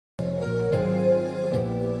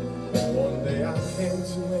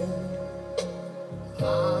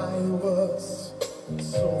I was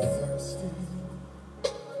so thirsty.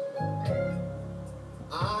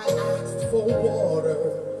 I asked for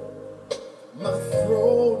water. My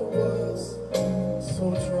throat was so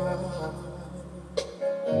dry.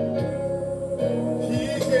 He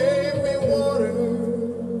gave me water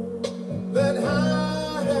that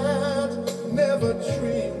I had never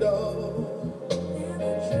dreamed of.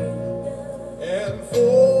 And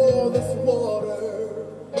for this water,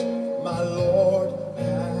 my Lord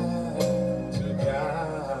had to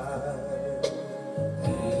die.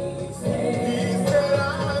 He said, I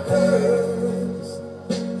thirst,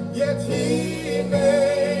 yet he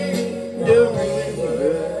made the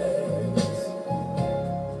rivers.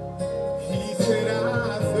 He said, I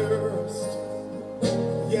thirst,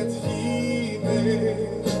 yet he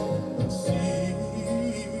made the sea.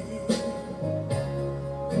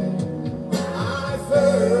 I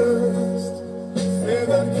thirst, said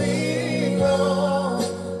the King of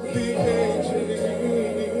the ages.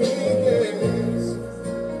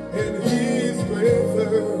 In his great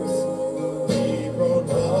thirst, he brought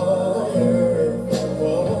water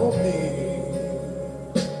for me.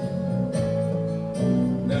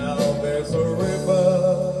 Now there's a river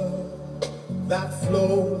that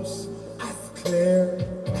flows as clear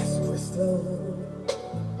as crystal,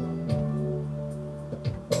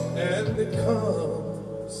 and it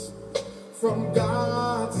comes from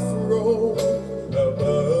God's throne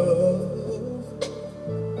above.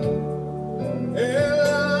 And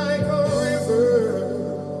like a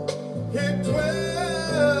river, it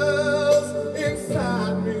dwells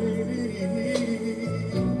inside me,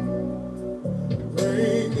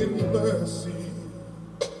 bringing mercy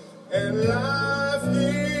and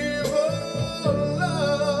life-giving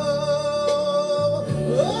love.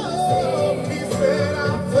 Oh, he said, I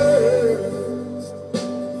thirst,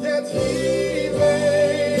 yet he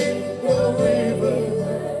made the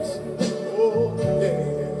rivers. Oh,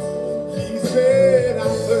 yeah. He said, I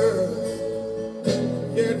thirst,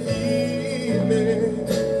 yet he made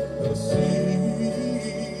the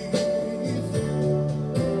seas.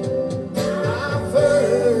 I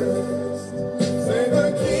thirst, say the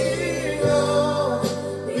King of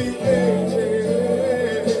the ages.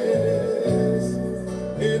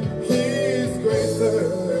 In his great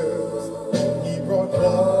thirst, he brought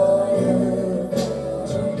water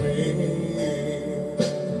to me.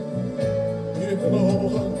 You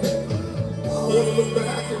know, I want to look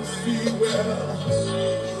back and see where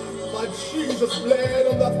my Jesus bled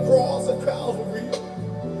on that cross at Calvary.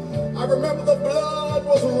 I remember the blood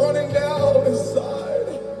was running down his side.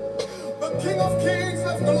 The King of Kings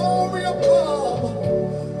left glory above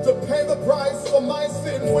to pay the price for my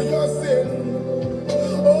sin, for your sin.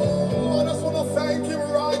 Oh, I just want to thank him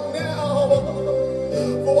right now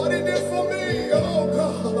for what he did for me. Oh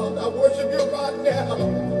God, I worship you right now.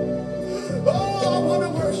 Oh, I want to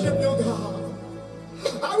worship you, God.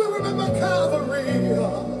 I will remember Calvary.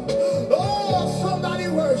 Oh, somebody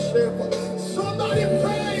worship, somebody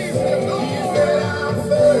praise him. Oh, I'm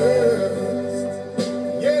thirst,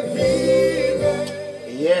 yet he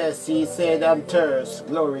made. Yes, he said, I'm thirst.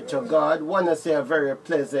 Glory to God. Want to say a very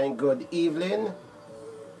pleasant good evening.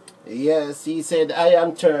 Yes, he said, I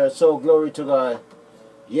am thirst. So glory to God.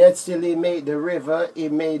 Yet still he made the river, he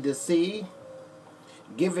made the sea.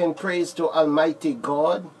 Giving praise to Almighty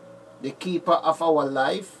God, the keeper of our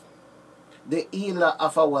life, the healer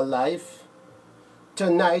of our life.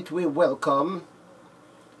 Tonight we welcome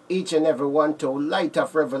each and every one to Light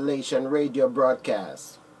of Revelation radio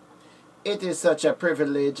broadcast. It is such a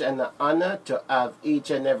privilege and an honor to have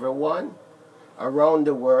each and every one around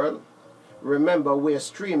the world. Remember, we're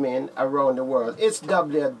streaming around the world. It's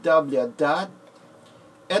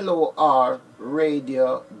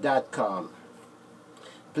www.lorradio.com.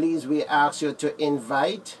 Please, we ask you to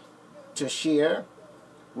invite, to share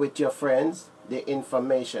with your friends the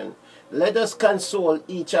information. Let us console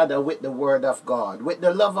each other with the word of God, with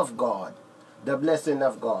the love of God, the blessing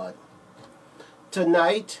of God.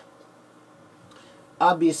 Tonight,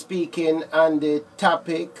 I'll be speaking on the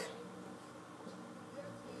topic,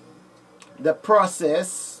 the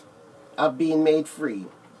process of being made free.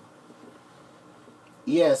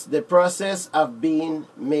 Yes, the process of being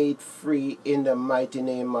made free in the mighty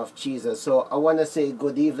name of Jesus. So I want to say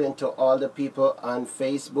good evening to all the people on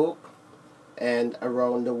Facebook and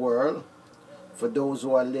around the world. For those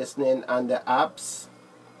who are listening on the apps,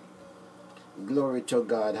 glory to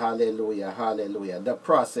God. Hallelujah, hallelujah. The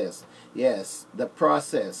process. Yes, the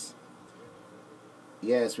process.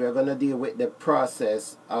 Yes, we're going to deal with the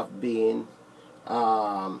process of being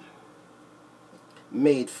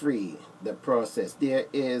made free. The process. There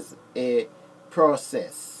is a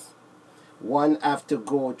process one have to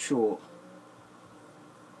go through.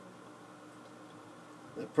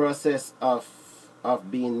 The process of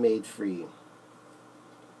being made free.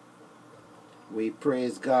 We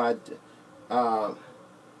praise God.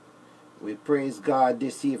 We praise God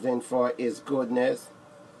this evening for His goodness.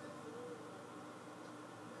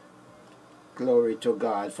 Glory to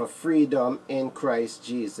God for freedom in Christ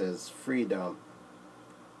Jesus. Freedom.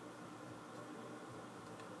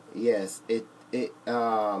 Yes,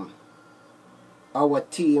 our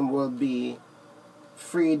theme will be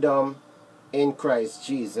freedom in Christ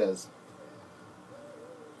Jesus.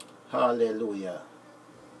 Hallelujah.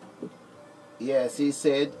 Yes, he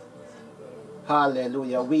said,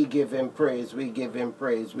 hallelujah. We give him praise. We give him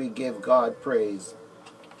praise. We give God praise.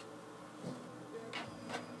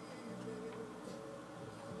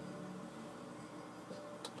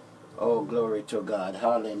 Oh, glory to God.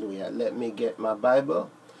 Hallelujah. Let me get my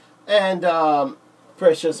Bible. And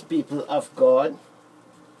precious people of God,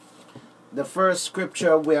 the first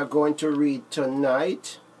scripture we are going to read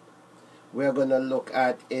tonight, we're going to look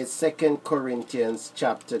at is 2 Corinthians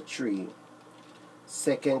chapter 3.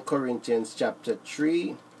 2 Corinthians chapter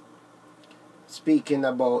 3, speaking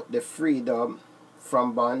about the freedom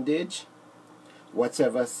from bondage,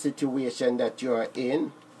 whatever situation that you are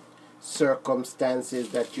in,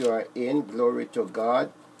 circumstances that you are in, glory to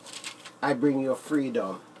God. I bring you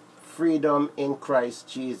freedom. Freedom in Christ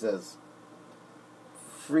Jesus.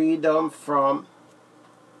 Freedom from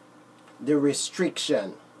the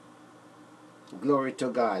restriction. Glory to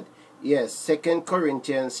God. Yes, 2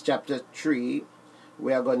 Corinthians chapter 3,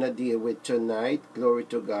 we are going to deal with tonight. Glory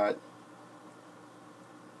to God.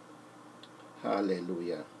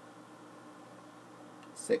 Hallelujah.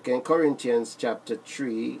 2 Corinthians chapter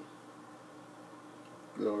 3.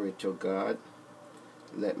 Glory to God.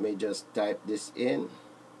 Let me just type this in.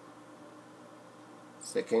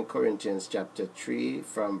 2 Corinthians chapter 3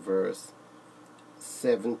 from verse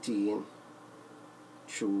 17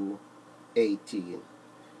 through 18.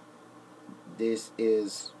 This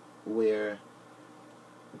is where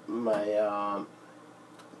my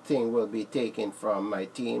thing will be taken from. My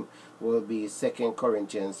theme will be 2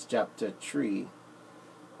 Corinthians chapter 3.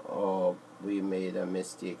 Oh, we made a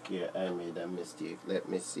mistake here. I made a mistake. Let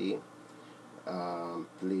me see.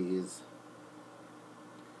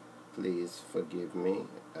 Please forgive me.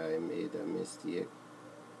 I made a mistake.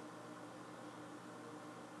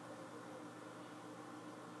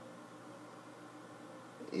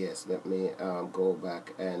 Yes, let me go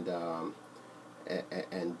back and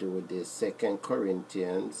do this. 2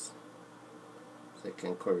 Corinthians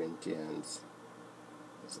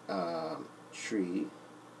 3.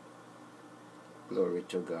 Glory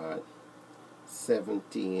to God.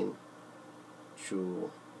 17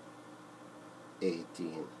 through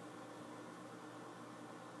 18.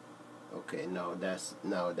 Okay, now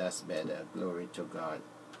that's better. Glory to God.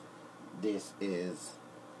 This is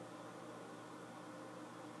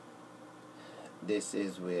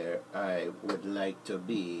where I would like to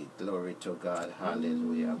be. Glory to God.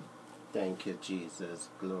 Hallelujah. Thank you, Jesus.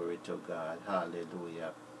 Glory to God.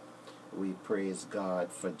 Hallelujah. We praise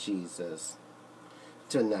God for Jesus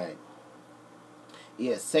tonight.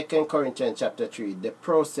 Yes, 2 Corinthians chapter 3, the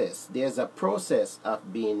process. There's a process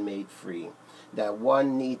of being made free that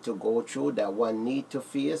one need to go through, that one need to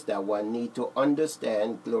face, that one need to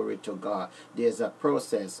understand. Glory to God. There's a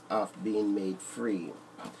process of being made free.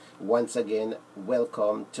 Once again,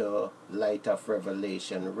 welcome to Light of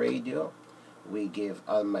Revelation Radio. We give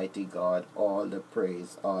Almighty God all the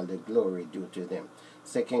praise, all the glory due to them.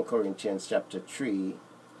 2 Corinthians chapter 3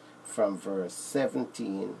 from verse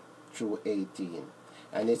 17 through 18.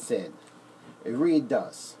 And it said, read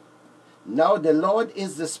thus. Now the Lord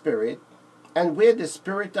is the Spirit, and where the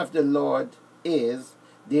Spirit of the Lord is,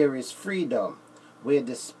 there is freedom. Where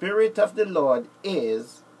the Spirit of the Lord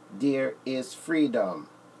is, there is freedom.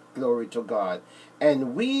 Glory to God.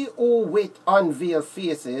 And we who with unveiled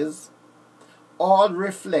faces all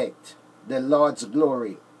reflect the Lord's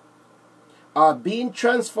glory are being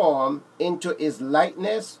transformed into his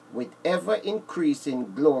likeness with ever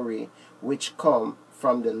increasing glory, which come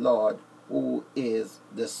from the Lord, who is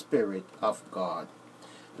the Spirit of God.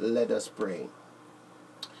 Let us pray.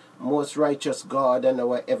 Most righteous God and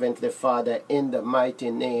our heavenly Father, in the mighty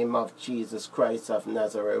name of Jesus Christ of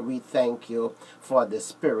Nazareth, we thank you for the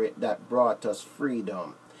Spirit that brought us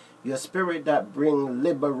freedom. Your Spirit that brings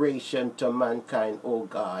liberation to mankind, O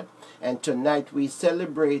God. And tonight we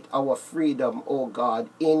celebrate our freedom, O God,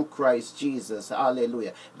 in Christ Jesus.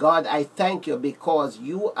 Hallelujah. God, I thank you because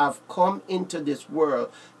you have come into this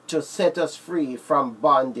world to set us free from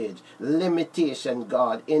bondage, limitation,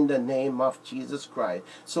 God, in the name of Jesus Christ.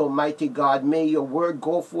 So, mighty God, may your word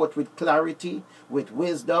go forth with clarity, with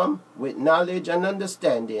wisdom, with knowledge and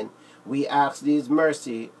understanding. We ask these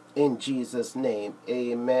mercy in Jesus' name.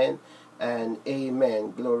 Amen and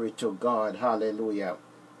amen. Glory to God. Hallelujah.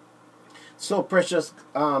 So, precious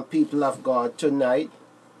people of God, tonight,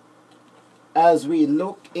 as we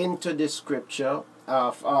look into the scripture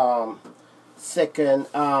of 2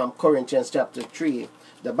 Corinthians chapter 3,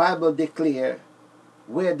 the Bible declares,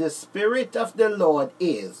 where the Spirit of the Lord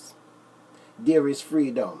is, there is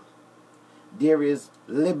freedom. There is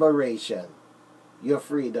liberation. Your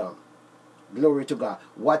freedom. Glory to God.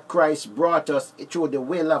 What Christ brought us through the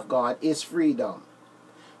will of God is freedom.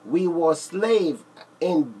 We were slaves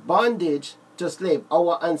in bondage to slave.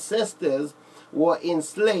 Our ancestors were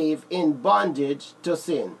enslaved in bondage to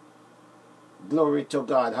sin. Glory to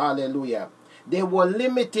God. Hallelujah. They were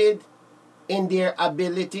limited in their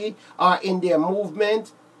ability or in their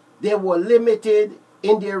movement. They were limited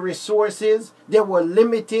in their resources. They were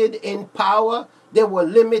limited in power. They were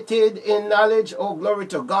limited in knowledge. Oh, glory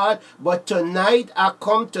to God. But tonight I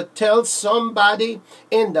come to tell somebody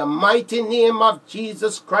in the mighty name of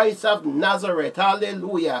Jesus Christ of Nazareth.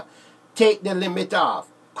 Hallelujah. Take the limit off.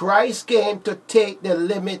 Christ came to take the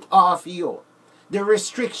limit off you. The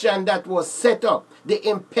restriction that was set up, the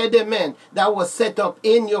impediment that was set up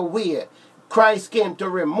in your way, Christ came to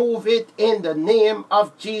remove it in the name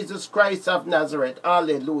of Jesus Christ of Nazareth.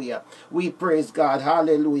 Hallelujah. We praise God.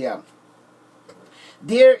 Hallelujah.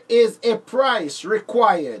 There is a price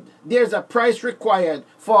required. There's a price required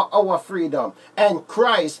for our freedom. And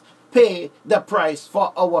Christ paid the price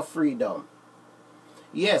for our freedom.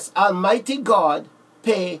 Yes, Almighty God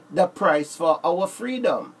paid the price for our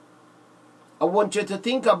freedom. I want you to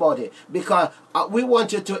think about it, because we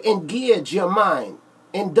want you to engage your mind,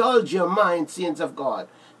 indulge your mind, saints of God,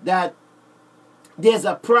 that there's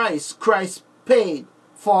a price Christ paid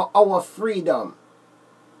for our freedom.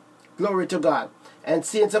 Glory to God. And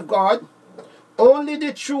saints of God, only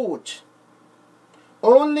the truth,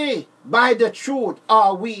 only by the truth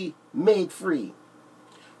are we made free.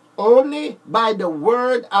 Only by the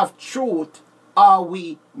word of truth are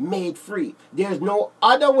we made free. There's no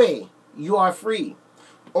other way you are free.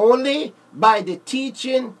 Only by the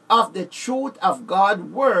teaching of the truth of God's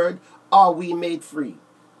word are we made free.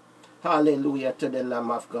 Hallelujah to the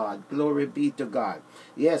Lamb of God. Glory be to God.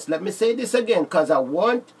 Yes, let me say this again, because I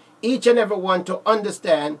want each and every one to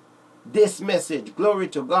understand this message. Glory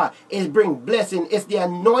to God. It brings blessing. It's the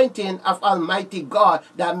anointing of Almighty God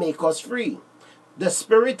that makes us free. The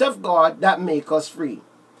Spirit of God that makes us free.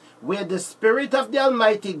 Where the Spirit of the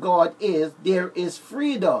Almighty God is, there is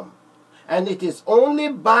freedom. And it is only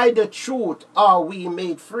by the truth are we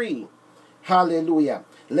made free. Hallelujah.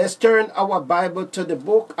 Let's turn our Bible to the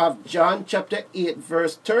book of John chapter 8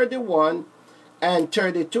 verse 31 and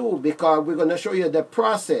 32, because we're going to show you the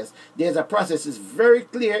process. There's a process. It's very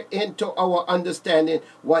clear into our understanding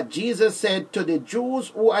what Jesus said to the Jews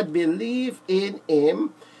who had believed in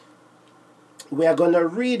him. We are going to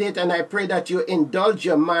read it, and I pray that you indulge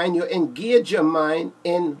your mind, you engage your mind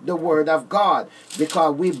in the word of God,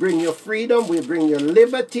 because we bring you freedom, we bring you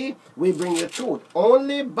liberty, we bring you truth.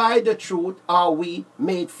 Only by the truth are we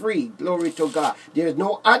made free. Glory to God. There's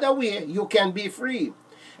no other way you can be free.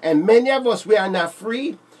 And many of us, we are not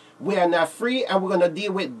free. We are not free, and we're going to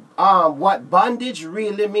deal with what bondage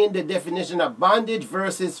really means, the definition of bondage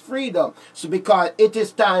versus freedom. So because it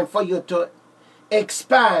is time for you to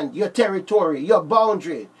expand your territory, your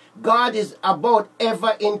boundary. God is about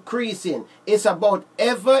ever increasing. It's about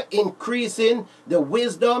ever increasing the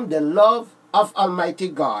wisdom, the love of Almighty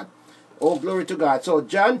God. Oh, glory to God. So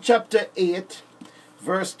John chapter 8,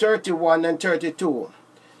 verse 31 and 32.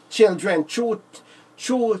 Children, true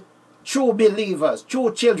believers,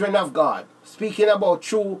 true children of God. Speaking about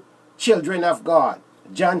true children of God.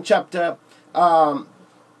 John chapter 8,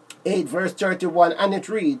 verse 31, and it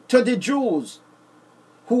reads, to the Jews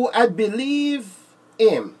who had believed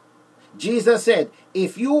him, Jesus said,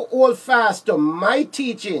 if you hold fast to my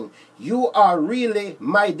teaching, you are really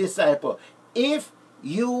my disciple. If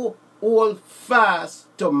you hold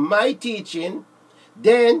fast to my teaching,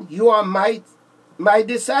 then you are my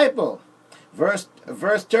disciple. Verse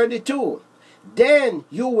 32, then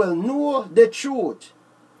you will know the truth,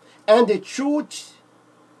 and the truth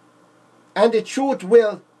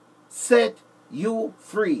will set you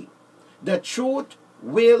free. The truth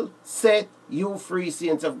will set you free,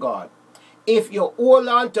 saints of God, if you hold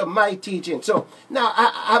on to my teaching. So now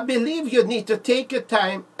I believe you need to take your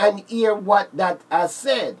time and hear what that has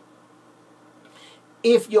said.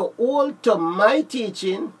 If you hold to my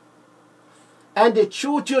teaching, And the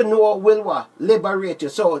truth you know will what? Liberate you.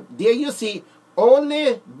 So there you see,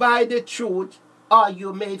 only by the truth are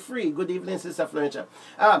you made free. Good evening, Sister Florentia.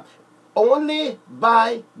 Only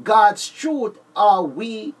by God's truth are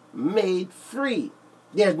we made free.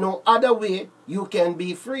 There's no other way you can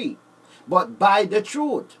be free but by the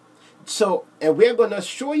truth. So, and we're going to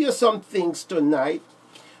show you some things tonight,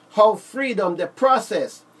 how freedom, the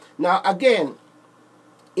process. Now, again,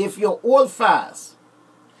 if you hold fast,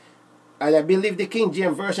 and I believe the King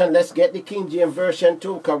James Version, let's get the King James Version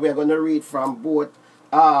too, because we're going to read from both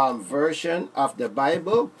version of the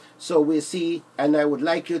Bible. So we see, and I would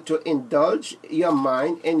like you to indulge your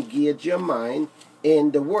mind, engage your mind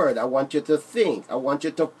in the word. I want you to think. I want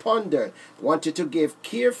you to ponder. I want you to give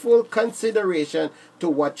careful consideration to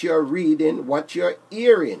what you're reading, what you're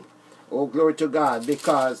hearing. Oh, glory to God,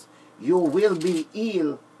 because you will be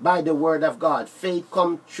healed by the word of God. Faith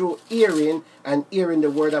comes through hearing, and hearing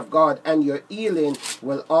the word of God, and your healing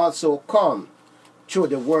will also come through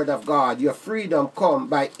the word of God. Your freedom come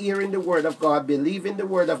by hearing the word of God, believing the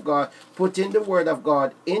word of God, putting the word of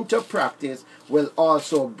God into practice will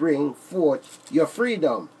also bring forth your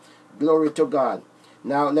freedom. Glory to God.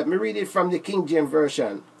 Now let me read it from the King James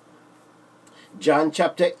Version. John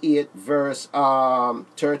chapter 8 verse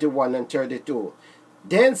 31 and 32.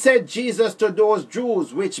 Then said Jesus to those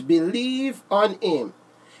Jews which believe on him,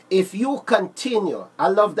 if you continue, I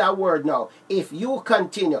love that word now, if you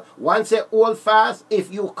continue, once say hold fast,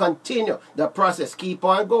 if you continue the process, keep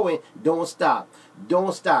on going, don't stop,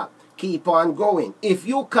 don't stop, keep on going. If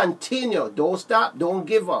you continue, don't stop, don't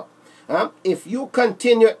give up. If you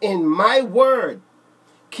continue in my word,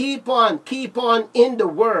 keep on in the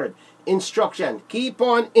word, instruction, keep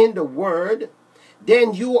on in the word,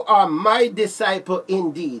 then you are my disciple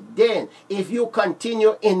indeed. Then, if you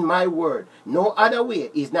continue in my word, no other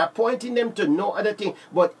way. He's not pointing them to no other thing,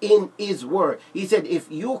 but in his word. He said, if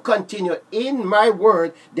you continue in my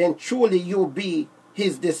word, then truly you'll be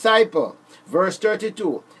his disciple. Verse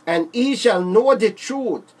 32, and he shall know the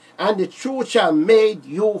truth, and the truth shall make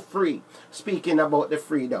you free. Speaking about the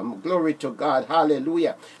freedom. Glory to God.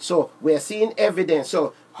 Hallelujah. So we're seeing evidence.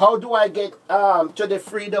 So how do I get to the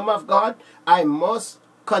freedom of God? I must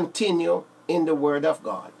continue in the word of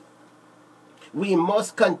God. We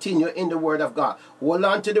must continue in the word of God. Hold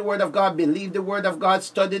on to the word of God. Believe the word of God.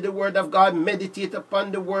 Study the word of God. Meditate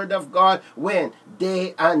upon the word of God. When?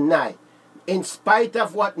 Day and night. In spite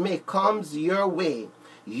of what may comes your way,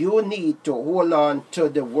 you need to hold on to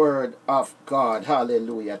the word of God.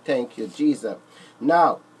 Hallelujah. Thank you, Jesus.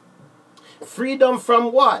 Now, freedom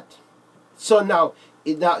from what? So now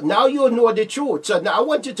you know the truth. So now I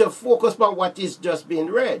want you to focus on what is just being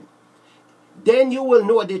read. Then you will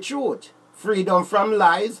know the truth. Freedom from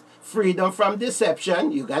lies, freedom from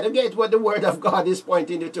deception. You got to get what the word of God is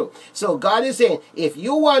pointing you to. So God is saying, if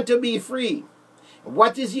you want to be free,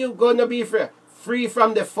 what is you going to be free? Free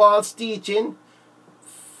from the false teaching,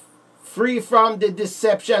 free from the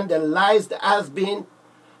deception, the lies that has been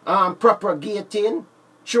propagating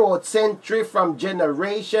throughout century, from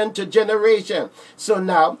generation to generation. So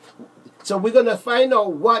now, we're going to find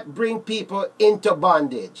out what bring people into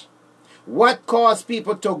bondage. What caused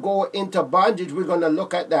people to go into bondage? We're going to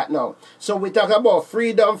look at that now. So we talk about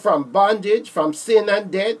freedom from bondage, from sin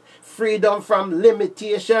and death, freedom from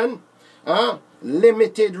limitation,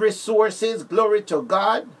 limited resources. Glory to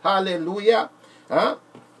God. Hallelujah.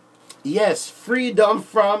 Yes, freedom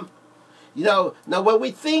from, now when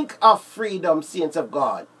we think of freedom, saints of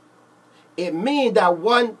God, it means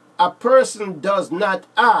that a person does not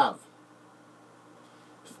have.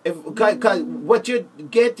 What you're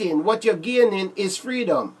getting, what you're gaining is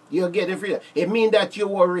freedom. You're getting freedom. It means that you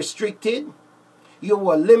were restricted, you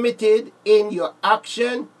were limited in your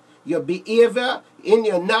action, your behavior, in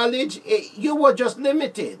your knowledge. You were just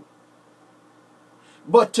limited.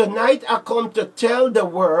 But tonight I come to tell the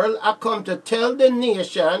world, I come to tell the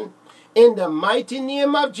nation, in the mighty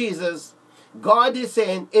name of Jesus, God is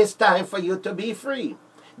saying it's time for you to be free.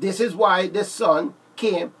 This is why the Son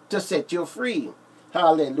came to set you free.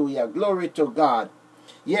 Hallelujah. Glory to God.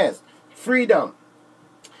 Yes, freedom.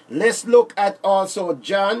 Let's look at also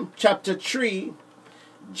John chapter 3.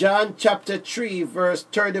 John chapter 3 verse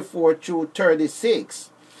 34 to 36.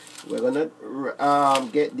 We're going to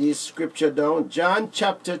get this scripture down. John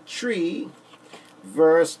chapter 3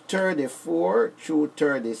 verse 34 to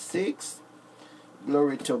 36.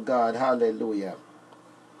 Glory to God. Hallelujah.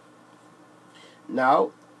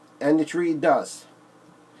 Now, and it reads thus.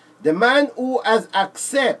 The man who has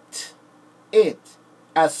accepted it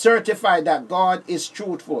has certified that God is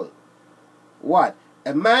truthful. What?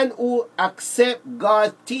 A man who accepts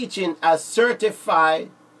God's teaching has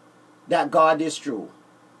certified that God is true.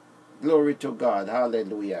 Glory to God.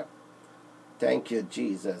 Hallelujah. Thank you,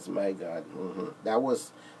 Jesus, my God. That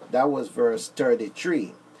was verse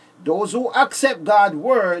 33. Those who accept God's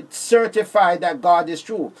word certify that God is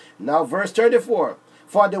true. Now verse 34.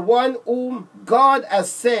 For the one whom God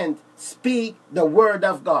has sent speak the word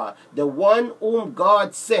of God. The one whom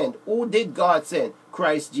God sent. Who did God send?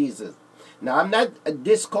 Christ Jesus. Now I'm not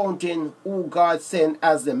discounting who God sent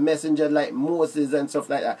as the messenger like Moses and stuff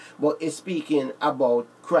like that. But it's speaking about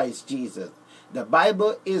Christ Jesus. The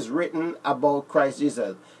Bible is written about Christ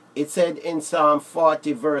Jesus. It said in Psalm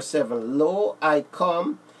 40 verse 7, Lo, I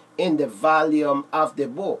come in the volume of the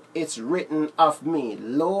book. It's written of me.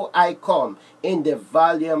 Lo, I come in the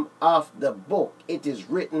volume of the book. It is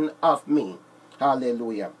written of me.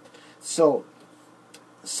 Hallelujah. So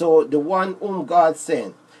the one whom God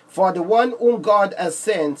sent. For the one whom God has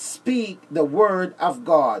sent speak the word of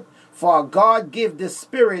God. For God gave the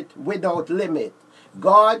Spirit without limit.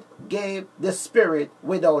 God gave the Spirit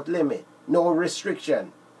without limit. No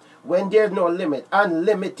restriction. When there's no limit,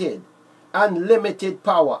 unlimited. Unlimited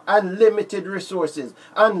power, unlimited resources,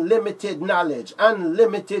 unlimited knowledge,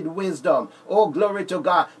 unlimited wisdom. Oh, glory to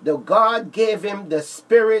God. The God gave him the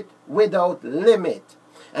Spirit without limit.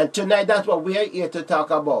 And tonight that's what we are here to talk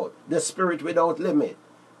about. The Spirit without limit.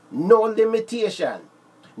 No limitation.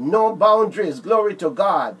 No boundaries. Glory to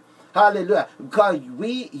God. Hallelujah. Because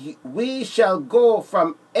we shall go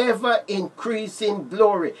from ever increasing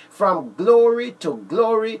glory. From glory to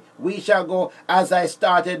glory we shall go, as I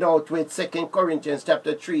started out with 2 Corinthians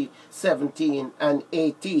chapter 3, 17 and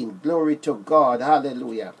 18. Glory to God.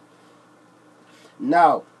 Hallelujah.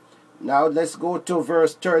 Now let's go to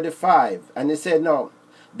verse 35. And it said, now,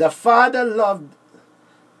 the Father loved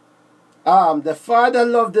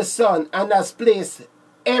the Son and has placed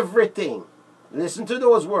everything. Listen to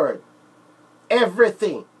those words.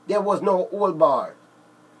 Everything. There was no hold bar.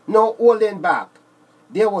 No holding back.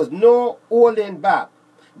 There was no holding back.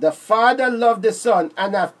 The Father loved the Son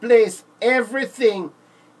and have placed everything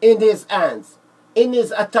in his hands, in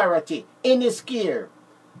his authority, in his care.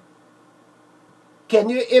 Can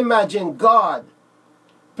you imagine God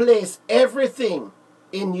place everything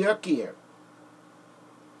in your care?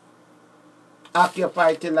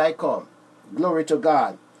 Occupy till I come. Glory to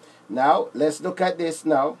God. Now, let's look at this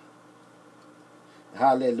now.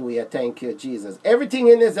 Hallelujah. Thank you, Jesus. Everything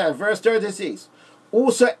in his hand. Verse 36.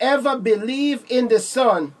 Whosoever believe in the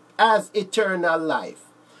Son has eternal life.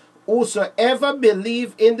 Whosoever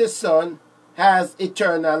believe in the Son has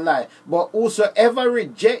eternal life. But whosoever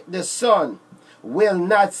reject the Son will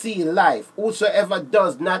not see life. Whosoever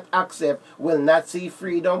does not accept will not see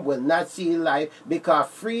freedom, will not see life. Because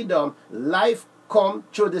freedom, life come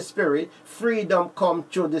through the Spirit. Freedom come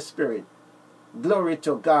through the Spirit. Glory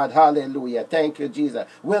to God. Hallelujah. Thank you, Jesus.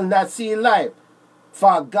 Will not see life.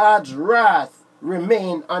 For God's wrath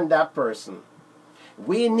remain on that person.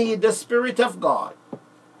 We need the Spirit of God.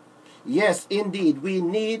 Yes, indeed. We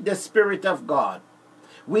need the Spirit of God.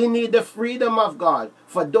 We need the freedom of God.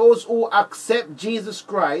 For those who accept Jesus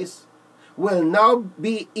Christ will now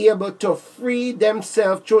be able to free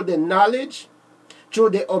themselves through the knowledge, through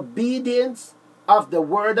the obedience of the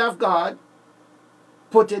Word of God,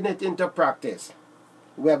 putting it into practice.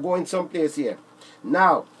 We are going someplace here.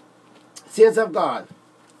 Now, saints of God,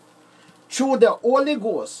 through the Holy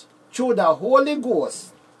Ghost, only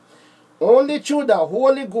through the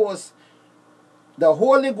Holy Ghost,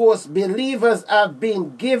 believers have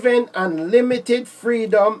been given unlimited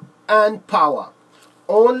freedom and power.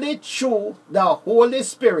 Only through the Holy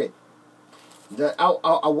Spirit. I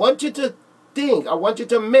want you to think, I want you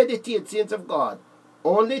to meditate, saints of God.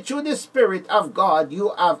 Only through the Spirit of God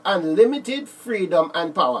you have unlimited freedom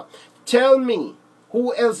and power. Tell me,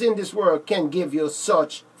 who else in this world can give you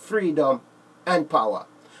such freedom and power?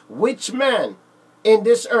 Which man in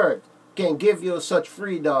this earth can give you such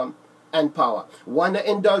freedom and power? Want to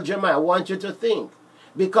indulge your mind? I want you to think.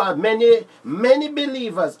 Because many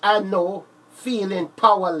believers I know feeling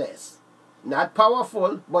powerless. Not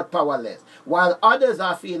powerful, but powerless. While others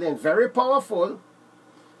are feeling very powerful,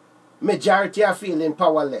 majority are feeling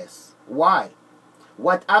powerless. Why?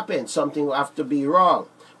 What happened? Something will have to be wrong.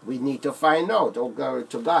 We need to find out. Oh, glory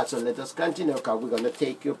to God. So let us continue, because we're going to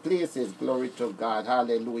take you places. Glory to God.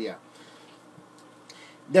 Hallelujah.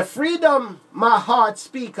 The freedom my heart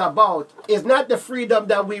speaks about is not the freedom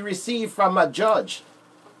that we receive from a judge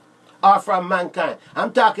or from mankind.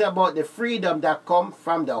 I'm talking about the freedom that comes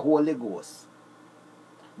from the Holy Ghost.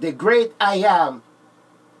 The great I am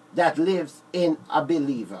that lives in a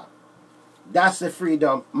believer. That's the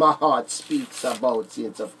freedom my heart speaks about,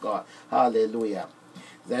 saints of God. Hallelujah.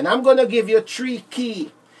 Then I'm going to give you three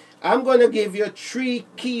key I'm going to give you 3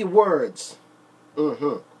 key words.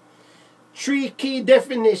 3 key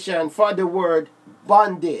definition for the word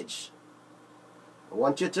bondage. I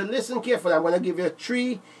want you to listen carefully. I'm going to give you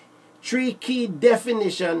 3 key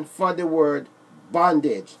definition for the word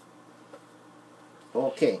bondage.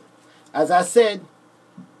 Okay. As I said,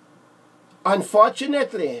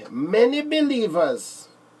 unfortunately, many believers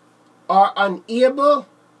are unable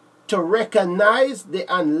to recognize the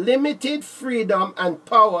unlimited freedom and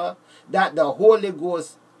power that the Holy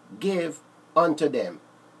Ghost gave unto them.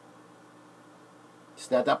 It's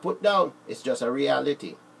not a put down, it's just a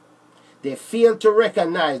reality. They fail to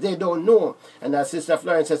recognize, they don't know. And as Sister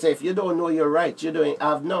Florence says, if you don't know your rights, you don't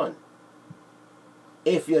have none.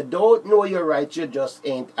 If you don't know your rights, you just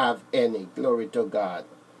ain't have any. Glory to God.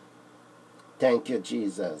 Thank you,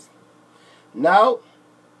 Jesus. Now,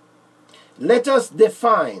 let us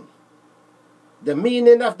define the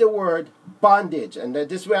meaning of the word bondage. And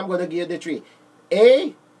this way I'm going to give you the 3.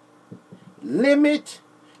 A,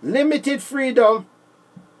 limited freedom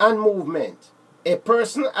and movement. A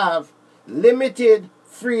person have limited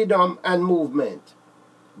freedom and movement.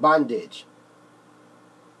 Bondage.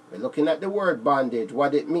 We're looking at the word bondage,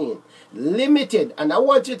 what it means. Limited, and I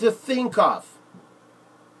want you to think of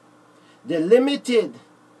the limited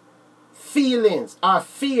feelings or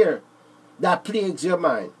fear that plagues your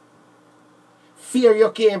mind. Fear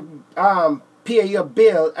you can't pay your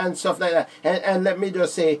bill and stuff like that. And let me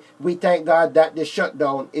just say, we thank God that the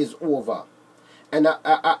shutdown is over. And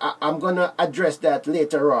I'm going to address that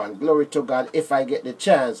later on. Glory to God, if I get the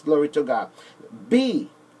chance. Glory to God. B,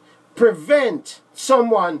 prevent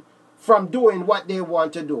someone from doing what they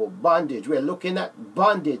want to do. Bondage. We're looking at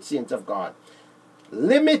bondage, saints of God.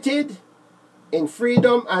 Limited in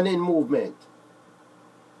freedom and in movement.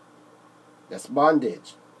 That's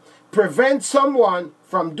bondage. Prevent someone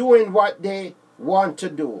from doing what they want to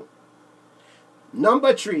do.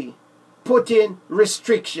 Number 3, put in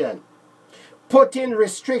restriction. Put in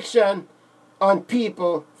restriction on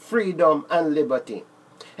people, freedom and liberty.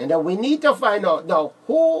 And then we need to find out now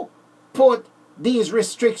who put these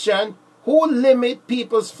restrictions, who limit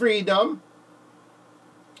people's freedom.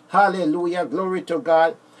 Hallelujah, glory to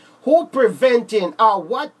God. Who preventing or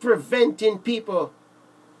what preventing people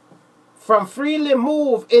from freely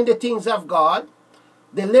move in the things of God,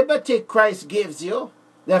 the liberty Christ gives you,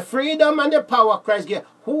 the freedom and the power Christ gives.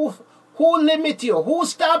 Who limit you? Who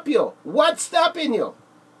stop you? What's stopping you?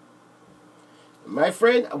 My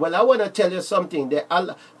friend, well, I want to tell you something.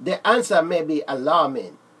 The answer may be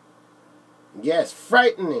alarming. Yes,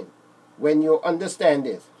 frightening when you understand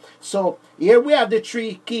this. So here we have the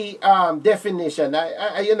 3 key definition.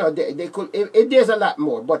 You know, they could. There's a lot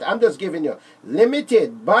more, but I'm just giving you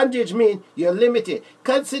limited. Bondage means you're limited.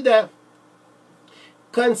 Consider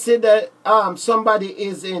somebody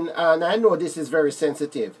is in, and I know this is very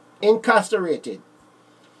sensitive, incarcerated,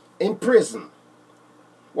 in prison.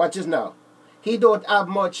 Watch this now. He don't have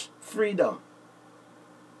much freedom.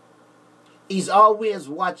 He's always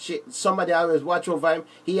watching, somebody always watch over him.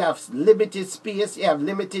 He has limited space, he have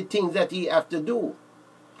limited things that he have to do.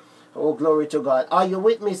 Oh, glory to God. Are you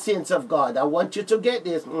with me, saints of God? I want you to get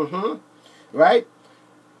this. Right?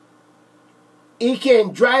 He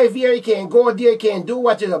can drive here, he can go there, he can do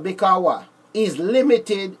what you know, because what? He's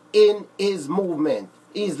limited in his movement.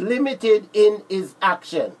 He's limited in his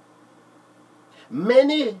action.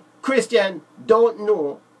 Many Christians don't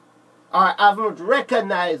know or haven't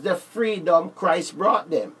recognized the freedom Christ brought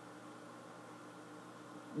them.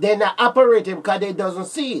 They're not operating because they doesn't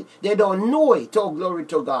see it. They don't know it. Oh, glory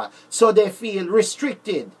to God. So they feel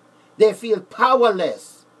restricted. They feel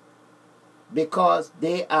powerless because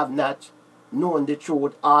they have not known the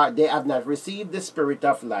truth or they have not received the spirit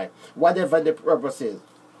of life. Whatever the purpose is.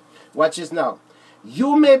 Watch this now.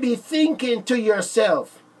 You may be thinking to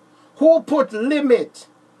yourself, who put limit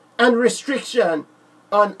and restriction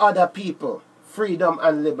on other people, freedom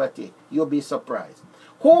and liberty? You'll be surprised.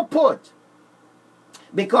 Who put?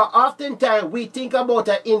 Because oftentimes we think about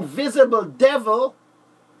an invisible devil.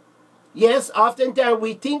 Yes, oftentimes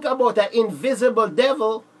we think about an invisible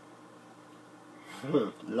devil.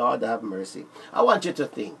 Lord have mercy. I want you to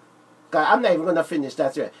think. Because I'm not even going to finish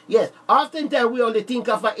that. Yes, oftentimes we only think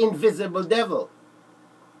of an invisible devil.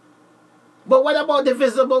 But what about the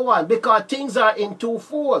visible one? Because things are in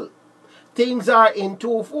twofold. Things are in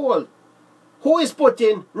twofold. Who is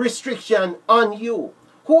putting restriction on you?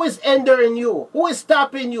 Who is hindering you? Who is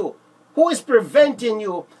stopping you? Who is preventing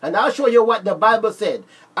you? And I'll show you what the Bible said.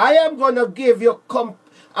 I am going to give you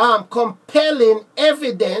compelling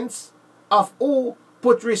evidence of who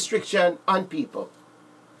put restriction on people.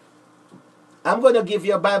 I'm going to give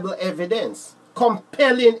you Bible evidence.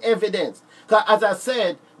 compelling evidence. Because as I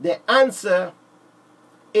said, the answer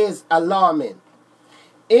is alarming.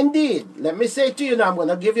 Indeed, let me say to you now, I'm going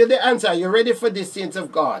to give you the answer. Are you ready for this, saints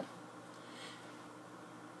of God?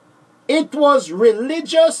 It was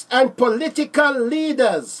religious and political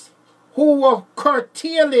leaders who were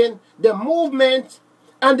curtailing the movement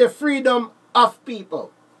and the freedom of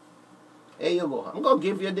people. Here you go. I'm going to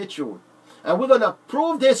give you the truth. And we're going to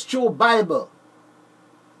prove this through Bible.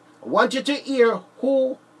 I want you to hear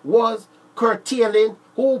who was curtailing,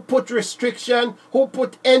 who put restriction, who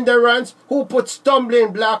put endurance, who put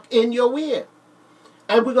stumbling block in your way.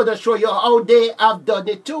 And we're going to show you how they have done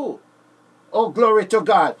it too. Oh, glory to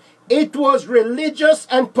God. It was religious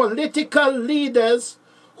and political leaders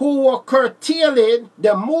who were curtailing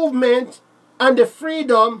the movement and the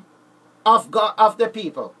freedom of God, of the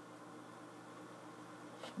people.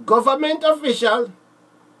 Government officials,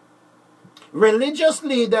 religious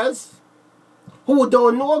leaders who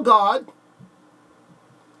don't know God,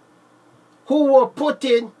 who were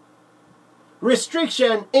putting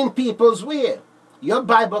restriction in people's way. Your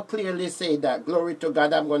Bible clearly says that. Glory to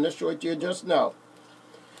God. I'm going to show it to you just now.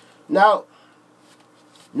 Now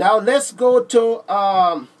let's go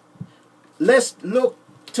to, let's look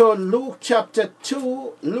to Luke chapter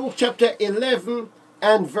 2, Luke chapter 11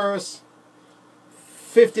 and verse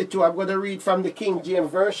 52. I'm going to read from the King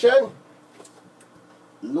James Version.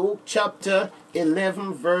 Luke chapter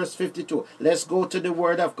 11 verse 52. Let's go to the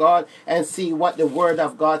Word of God and see what the Word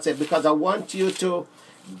of God said, because I want you to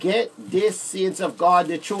get this, saints of God,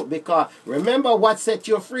 the truth. Because remember what set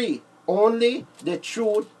you free. Only the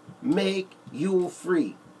truth make you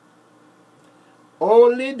free.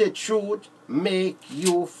 Only the truth make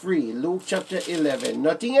you free. Luke chapter 11.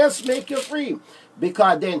 Nothing else make you free.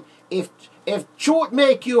 Because then if truth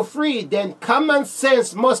make you free, then common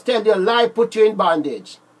sense must tell you lie put you in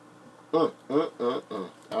bondage.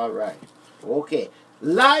 All right. Okay.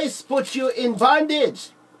 Lies put you in bondage.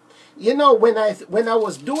 You know, when I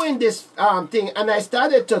was doing this thing and I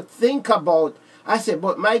started to think about, I said,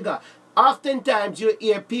 but my God, oftentimes you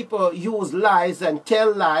hear people use lies and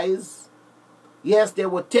tell lies. Yes, they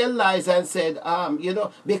would tell lies and said, you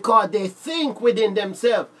know, because they think within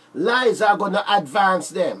themselves, lies are going to advance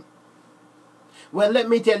them. Well, let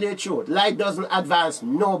me tell you the truth. Lie doesn't advance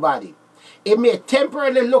nobody. It may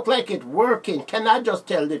temporarily look like it's working. Can I just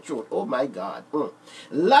tell the truth? Oh my God.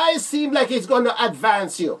 Lies seem like it's going to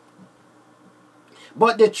advance you.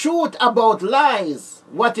 But the truth about lies,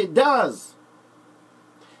 what it does,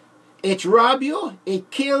 it robs you, it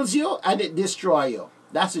kills you, and it destroys you.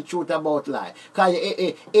 That's the truth about lie. Because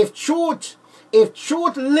if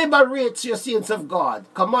truth liberates you, saints of God,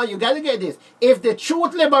 come on, you got to get this. If the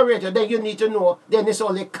truth liberates you, then you need to know, then it's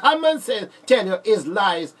only common sense tell you is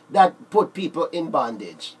lies that put people in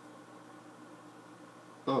bondage.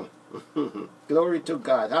 Glory to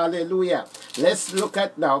God. Hallelujah. Let's look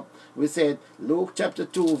at now. We said Luke chapter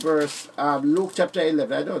 2 verse, Luke chapter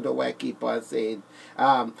 11. I don't know why I keep on saying.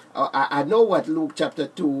 I know what Luke chapter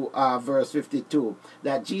 2 verse 52.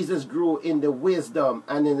 That Jesus grew in the wisdom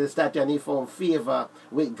and in the stature and he found favor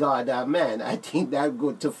with God and man. I think that's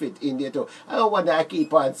good to fit in there too. I don't want to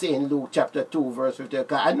keep on saying Luke chapter 2 verse 52.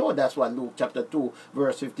 Because I know that's what Luke chapter 2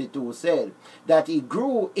 verse 52 said. That he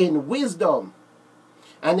grew in wisdom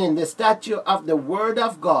and in the statue of the word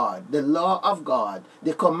of God, the law of God,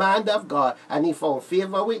 the command of God, and he found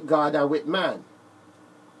favor with God and with man.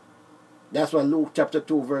 That's what Luke chapter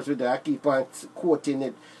 2 verse 52. I keep on quoting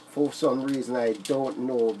it for some reason I don't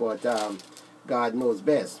know, but God knows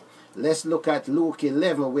best. Let's look at Luke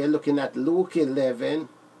 11. We're looking at Luke 11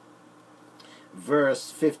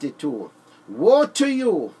 verse 52. Woe to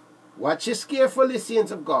you! Watch this carefully,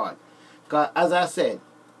 saints of God. Because as I said,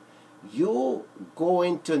 you're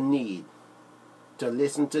going to need to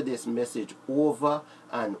listen to this message over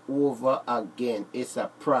and over again. It's a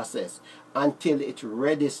process until it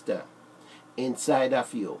registers inside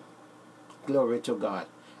of you. Glory to God.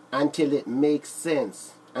 Until it makes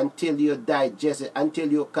sense. Until you digest it.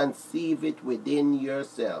 Until you conceive it within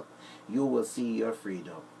yourself. You will see your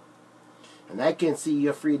freedom. And I can see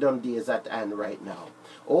your freedom days at hand right now.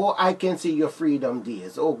 Oh, I can see your freedom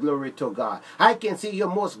days. Oh, glory to God. I can see your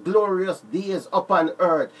most glorious days upon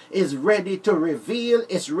earth is ready to reveal,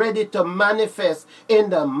 is ready to manifest in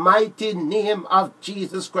the mighty name of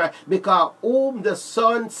Jesus Christ. Because whom the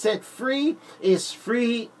Son set free is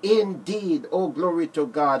free indeed. Oh, glory to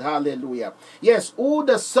God. Hallelujah. Yes, who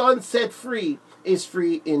the Son set free is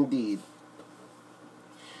free indeed.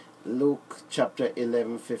 Luke chapter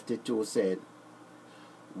 11:52 said,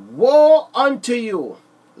 woe unto you,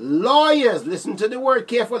 lawyers, listen to the word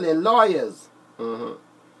carefully, lawyers,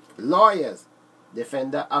 lawyers,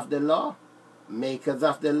 defender of the law, makers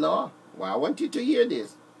of the law. Well, I want you to hear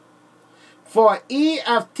this. For he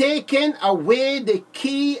have taken away the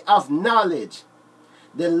key of knowledge.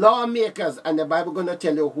 The lawmakers, and the Bible going to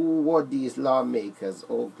tell you who were these lawmakers.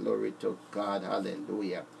 Oh, glory to God.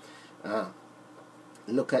 Hallelujah.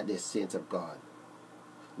 Look at this, saints of God.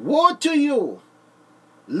 Woe to you,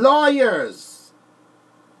 lawyers,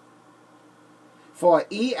 for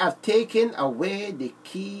ye have taken away the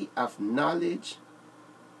key of knowledge.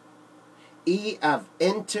 Ye have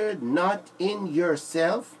entered not in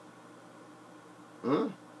yourself,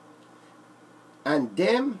 and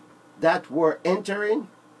them that were entering,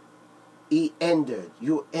 he entered.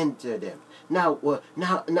 You enter them. Now,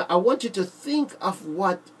 I want you to think of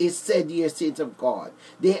what is said here, saints of God.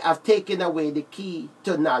 They have taken away the key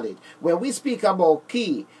to knowledge. When we speak about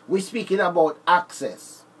key, we're speaking about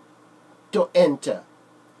access to enter.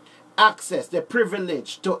 Access, the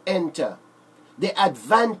privilege to enter. The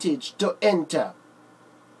advantage to enter.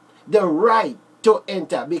 The right to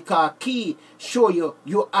enter. Because key show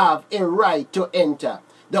you have a right to enter.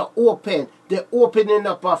 The opening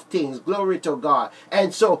up of things. Glory to God.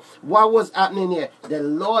 And so, what was happening here? The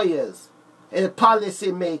lawyers, the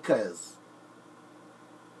policy makers.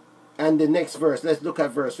 And the next verse, let's look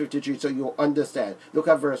at verse 53 so you understand. Look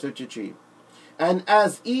at verse 53. And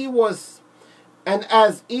as he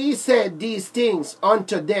said these things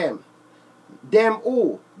unto them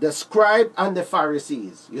who? The scribe and the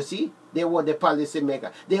Pharisees. You see? They were the policy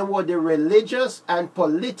maker. They were the religious and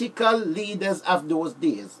political leaders of those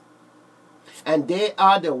days. And they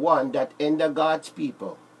are the one that enter God's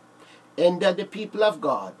people. Enter the people of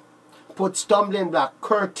God. Put stumbling block,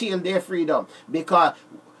 curtail their freedom. Because,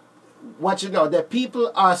 what you know, the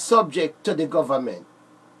people are subject to the government.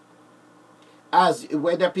 As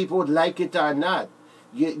whether people would like it or not.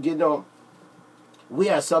 You know, we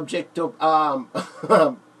are subject to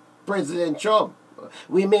President Trump.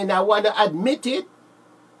 We may not want to admit it,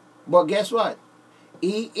 but guess what?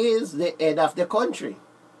 He is the head of the country.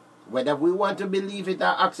 Whether we want to believe it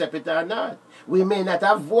or accept it or not. We may not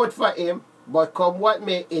have voted for him, but come what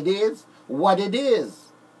may, it is what it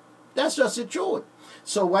is. That's just the truth.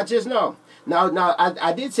 So watch this now. Now,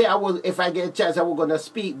 I did say if I get a chance, I was going to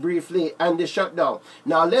speak briefly on the shutdown.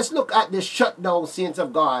 Now, let's look at the shutdown, saints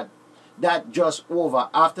of God, that just over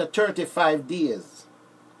after 35 days.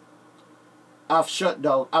 Of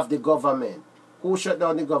shutdown of the government. Who shut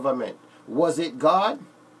down the government? Was it God?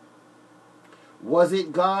 Was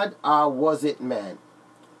it God or was it man?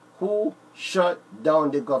 Who shut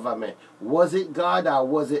down the government? Was it God or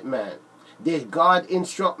was it man? Did God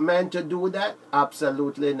instruct man to do that?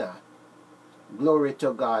 Absolutely not. Glory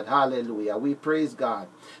to God. Hallelujah. We praise God.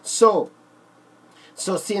 So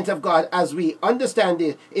saints of God, as we understand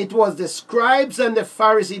it, it was the scribes and the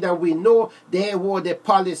Pharisees that we know they were the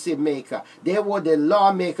policy maker. They were the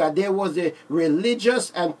lawmaker. They were the religious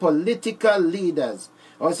and political leaders.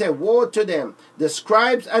 I say, woe to them. The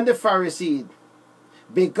scribes and the Pharisees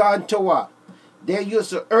began to what? They used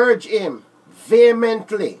to urge him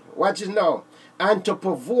vehemently, watch it now, and to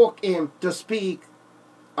provoke him to speak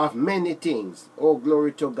of many things. Oh,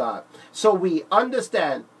 glory to God. So we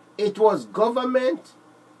understand it was government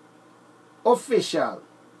official,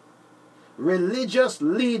 religious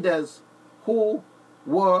leaders who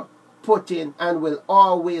were putting and will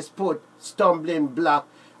always put stumbling block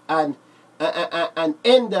and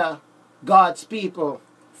hinder God's people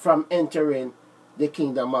from entering the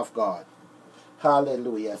kingdom of God.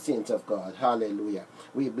 Hallelujah, saints of God. Hallelujah.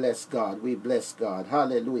 We bless God. We bless God.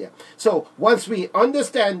 Hallelujah. So once we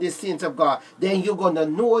understand this, saints of God, then you're going to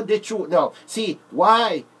know the truth. Now, see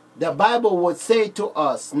why the Bible would say to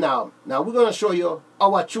us now we're going to show you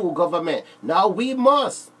our true government. Now we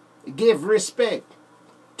must give respect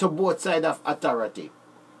to both sides of authority.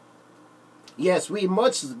 Yes, we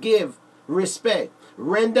must give respect.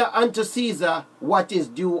 Render unto Caesar what is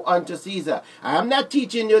due unto Caesar. I am not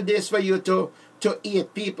teaching you this for you to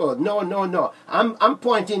hate people. No. I'm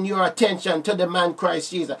pointing your attention to the man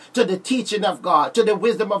Christ Jesus, to the teaching of God, to the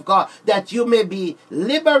wisdom of God, that you may be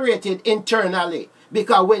liberated internally.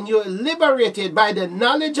 Because when you're liberated by the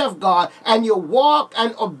knowledge of God and you walk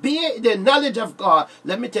and obey the knowledge of God,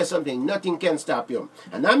 let me tell you something, nothing can stop you.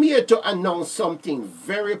 And I'm here to announce something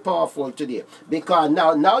very powerful today. Because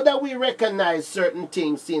now that we recognize certain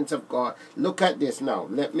things, saints of God, look at this now.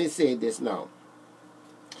 Let me say this now.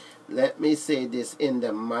 Let me say this in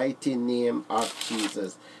the mighty name of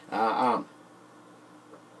Jesus.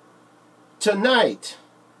 Tonight,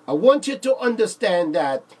 I want you to understand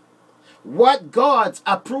that what God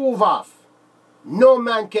approves of, no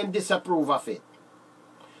man can disapprove of it.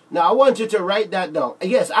 Now I want you to write that down.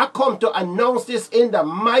 Yes, I come to announce this in the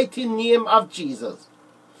mighty name of Jesus.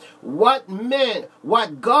 What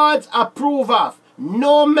God approve of,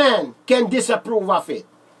 no man can disapprove of it.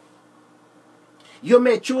 You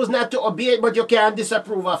may choose not to obey it, but you can't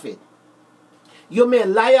disapprove of it. You may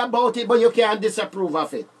lie about it, but you can't disapprove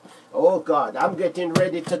of it. Oh God, I'm getting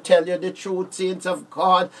ready to tell you the truth, saints of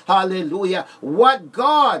God. Hallelujah. What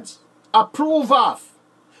God approve of,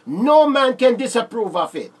 no man can disapprove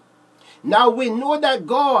of it. Now we know that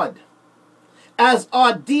God has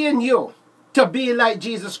ordained you to be like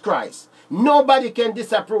Jesus Christ. Nobody can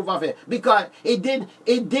disapprove of it because it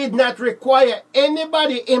did not require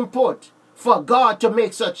anybody input for God to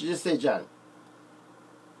make such a decision.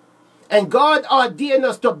 And God ordained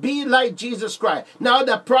us to be like Jesus Christ. Now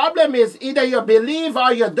the problem is either you believe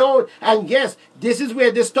or you don't. And yes, this is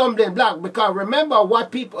where the stumbling block. Because remember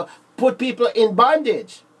what people put people in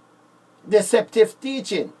bondage. Deceptive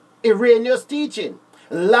teaching, erroneous teaching,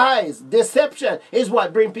 lies, deception is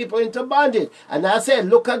what bring people into bondage. And I said,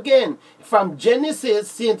 look again from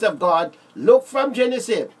Genesis, saints of God. Look from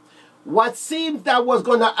Genesis. What seemed that was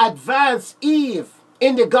going to advance Eve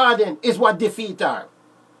in the garden is what defeat her.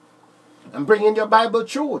 I'm bringing your Bible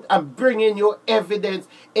truth. I'm bringing you evidence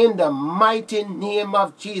in the mighty name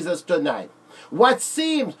of Jesus tonight. What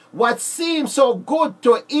seems so good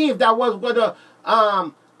to Eve that was going to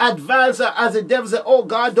advance her, as the devil said, oh,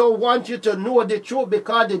 God don't want you to know the truth,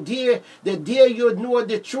 because the day you know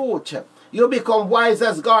the truth, you become wise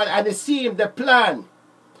as God. And it seemed the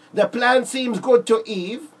plan seems good to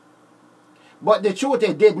Eve. But the truth,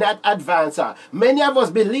 it did not advance her. Many of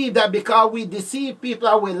us believe that because we deceive people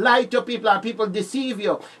and we lie to people and people deceive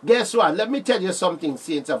you. Guess what? Let me tell you something,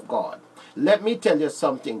 saints of God. Let me tell you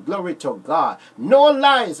something. Glory to God. No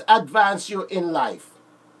lies advance you in life.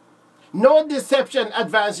 No deception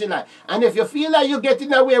advance you in life. And if you feel like you're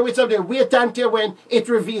getting away with something, wait until when it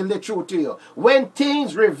reveals the truth to you. When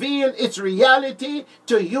things reveal its reality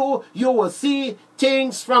to you, you will see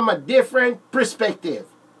things from a different perspective.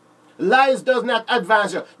 Lies does not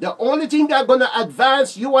advance you. The only thing that's going to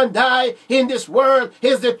advance you and I in this world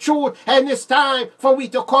is the truth. And it's time for we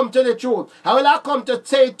to come to the truth. How will I come to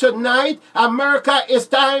say tonight, America, it's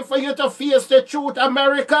time for you to face the truth.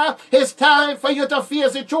 America, it's time for you to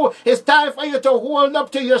face the truth. It's time for you to hold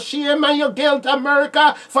up to your shame and your guilt,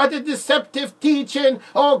 America, for the deceptive teaching,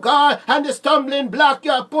 oh God, and the stumbling block you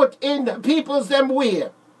have put in the people's them way.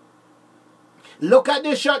 Look at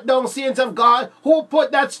the shutdown, saints of God. Who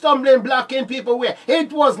put that stumbling block in people where?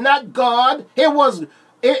 It was not God. It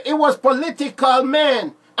was political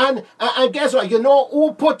men. And guess what? You know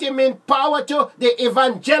who put him in power to? The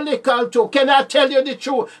evangelical too. Can I tell you the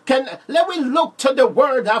truth? Let me look to the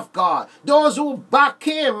word of God. Those who back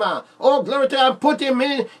him, oh glory to God, put him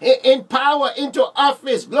in power, into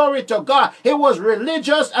office. Glory to God. He was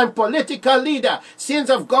religious and political leader, saints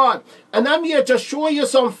of God. And I'm here to show you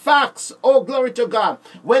some facts. Oh glory to God.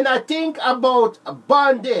 When I think about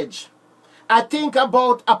bondage, I think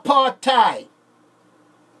about apartheid.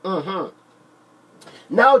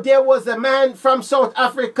 Now there was a man from South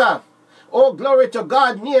Africa, oh glory to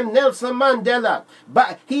God, named Nelson Mandela.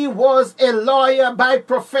 But he was a lawyer by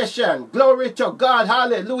profession. Glory to God,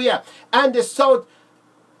 hallelujah. And the South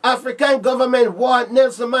African government want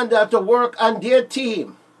Nelson Mandela to work on their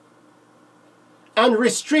team and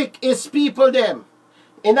restrict his people them.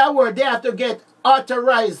 In other words, they have to get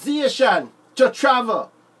authorization to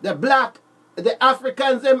travel. The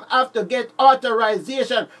Africans them have to get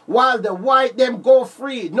authorization while the white them go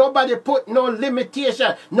free. Nobody put no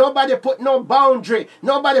limitation. Nobody put no boundary.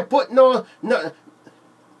 Nobody put no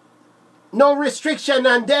restriction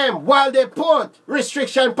on them while they put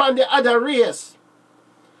restriction upon the other race.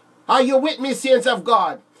 Are you with me, saints of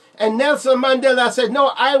God? And Nelson Mandela said,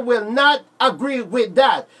 no, I will not agree with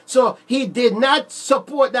that. So he did not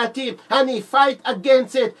support that team and he fight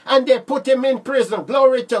against it and they put him in prison.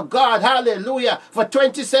 Glory to God, hallelujah, for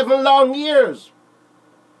 27 long years.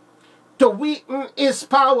 To weaken his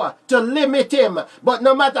power, to limit him. But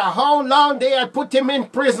no matter how long they had put him in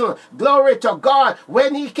prison, glory to God,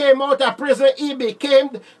 when he came out of prison, he became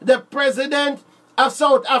the president of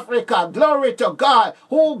South Africa. Glory to God.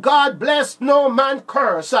 Who God bless, no man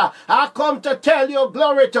curse. I come to tell you,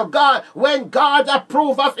 glory to God, when God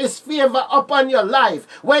approve of his favor upon your life,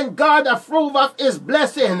 when God approve of his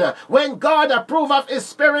blessing, when God approve of his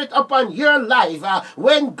spirit upon your life,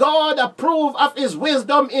 when God approve of his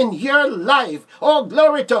wisdom in your life, oh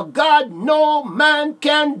glory to God, no man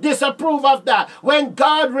can disapprove of that. When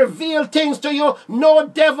God reveal things to you, no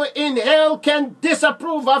devil in hell can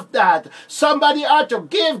disapprove of that. Somebody ought to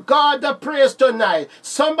give God the praise tonight.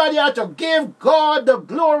 Somebody ought to give God the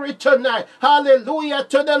glory tonight. Hallelujah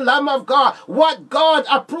to the Lamb of God. What God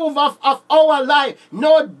approves of our life.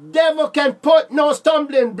 No devil can put no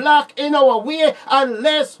stumbling block in our way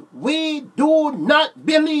unless we do not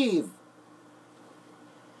believe.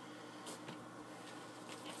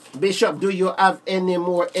 Bishop, do you have any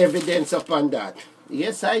more evidence upon that?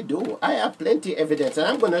 Yes, I do. I have plenty of evidence, and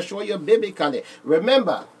I'm going to show you biblically.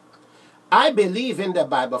 Remember, I believe in the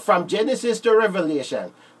Bible from Genesis to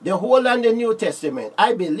Revelation, the whole and the New Testament.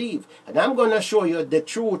 I believe, and I'm going to show you the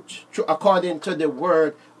truth according to the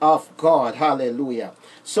Word of God. Hallelujah.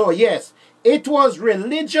 So yes, it was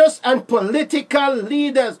religious and political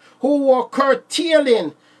leaders who were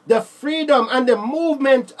curtailing the freedom and the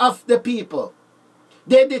movement of the people.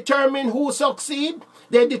 They determine who succeed.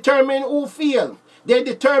 They determine who fail. They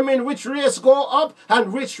determine which race go up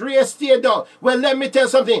and which race stay down. Well, let me tell you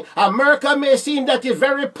something. America may seem that it's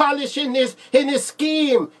very polished in his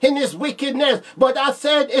scheme, in his wickedness. But I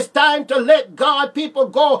said it's time to let God people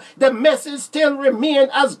go. The message still remain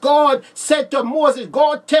as God said to Moses.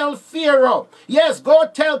 Go tell Pharaoh. Yes, go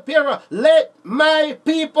tell Pharaoh. Let my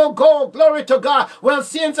people go. Glory to God. Well,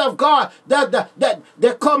 saints of God,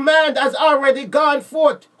 the command has already gone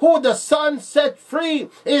forth. Who the Son set free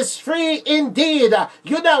is free indeed.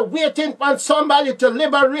 You're not waiting on somebody to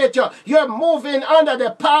liberate you. You're moving under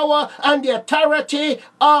the power and the authority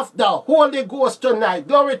of the Holy Ghost tonight.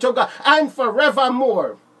 Glory to God. And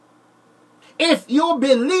forevermore. If you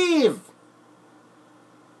believe.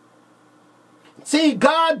 See,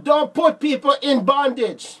 God don't put people in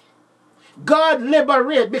bondage. God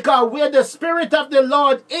liberate, because where the Spirit of the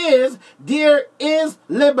Lord is, there is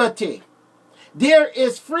liberty. There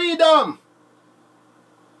is freedom.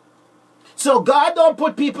 So God don't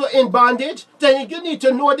put people in bondage. Then you need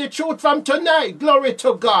to know the truth from tonight. Glory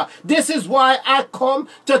to God. This is why I come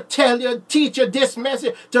to tell you, teach you this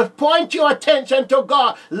message, to point your attention to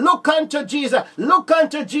God. Look unto Jesus. Look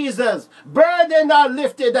unto Jesus. Burden are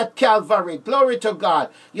lifted at Calvary. Glory to God.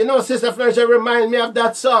 You know, Sister Felicia remind me of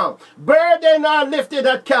that song. Burden are lifted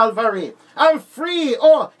at Calvary. I'm free.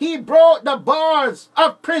 Oh, he broke the bars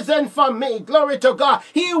of prison for me. Glory to God.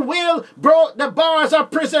 He will break the bars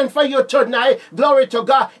of prison for you tonight. Glory to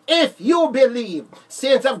God. If you believe.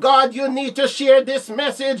 Saints of God, you need to share this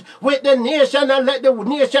message with the nation and let the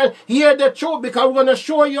nation hear the truth, because we're going to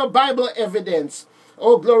show you Bible evidence.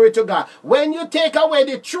 Oh, glory to God. When you take away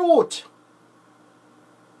the truth,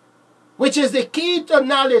 which is the key to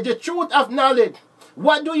knowledge, the truth of knowledge,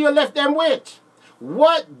 what do you left them with?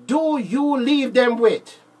 What do you leave them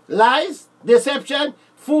with? Lies, deception,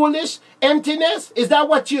 foolish, emptiness? Is that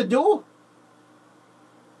what you do?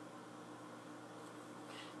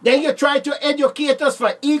 Then you try to educate us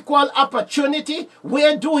for equal opportunity.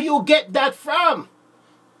 Where do you get that from?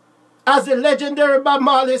 As the legendary Bob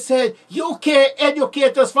Marley said, you can't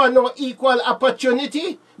educate us for no equal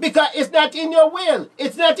opportunity, because it's not in your will.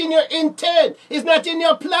 It's not in your intent. It's not in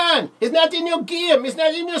your plan. It's not in your game. It's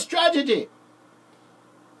not in your strategy.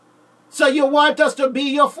 So you want us to be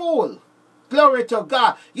your fool. Glory to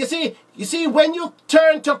God. You see, when you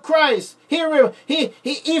turn to Christ,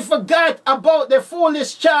 he forgot about the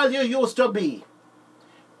foolish child you used to be.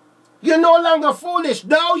 You're no longer foolish.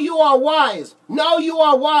 Now you are wise. Now you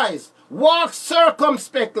are wise. Walk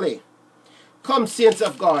circumspectly. Come, saints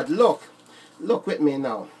of God. Look with me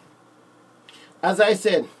now. As I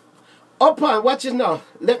said, watch it now.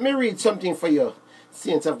 Let me read something for you,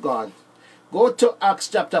 saints of God. Go to Acts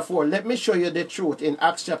chapter 4. Let me show you the truth in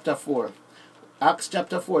Acts chapter 4. Acts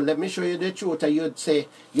chapter 4. Let me show you the truth. And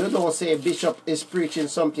you don't say Bishop is preaching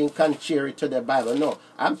something contrary to the Bible. No,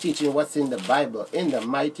 I'm teaching what's in the Bible in the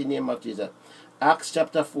mighty name of Jesus. Acts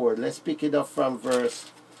chapter 4. Let's pick it up from verse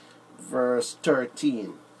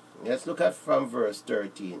 13. Let's look at from verse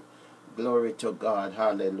 13. Glory to God.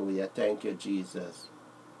 Hallelujah. Thank you, Jesus.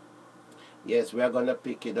 Yes, we are going to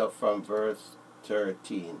pick it up from verse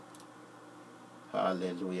 13.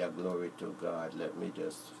 Hallelujah, glory to God. Let me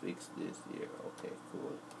just fix this here. Okay,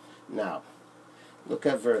 cool. Now, look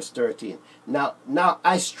at verse 13. Now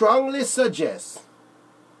I strongly suggest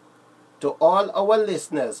to all our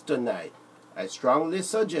listeners tonight, I strongly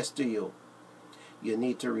suggest to you, you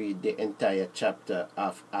need to read the entire chapter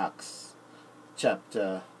of Acts.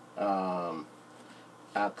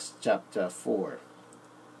 Acts chapter 4.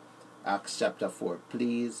 Acts chapter 4.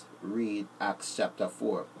 Please read Acts chapter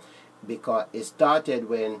 4. Because it started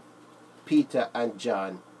when Peter and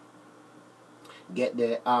John get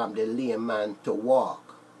the lame man to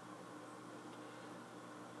walk.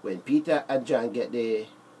 When Peter and John get the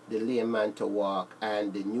lame man to walk,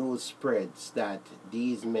 and the news spreads that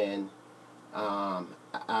these men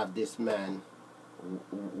have this man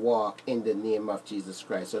walk in the name of Jesus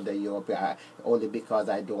Christ. So that you only because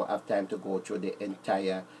I don't have time to go through the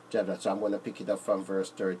entire chapter. So I'm going to pick it up from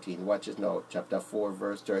verse 13. Watch it now, chapter 4,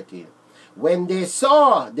 verse 13. When they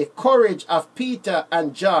saw the courage of Peter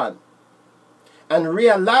and John and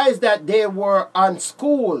realized that they were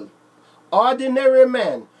unschooled, ordinary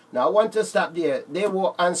men. Now I want to stop there. They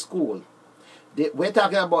were unschooled. We're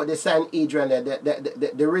talking about the Sanhedrin,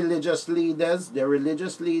 the religious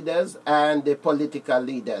leaders, and the political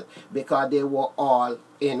leaders, because they were all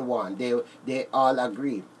in one. They all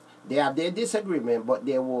agreed. They have their disagreement, but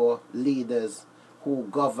they were leaders who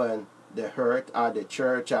govern the earth or the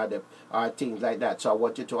church or things like that. So I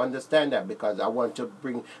want you to understand that, because I want to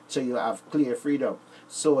bring so you have clear freedom.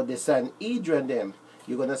 So the Sanhedrin, them,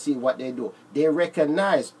 you're going to see what they do. They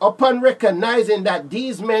recognize, upon recognizing that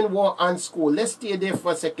these men were unschooled. Let's stay there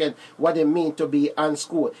for a second, what it means to be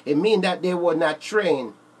unschooled. It means that they were not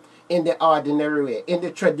trained in the ordinary way, in the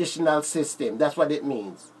traditional system. That's what it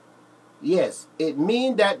means. Yes, it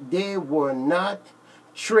means that they were not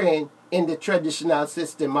trained in the traditional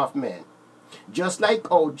system of men. Just like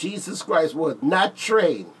how Jesus Christ was not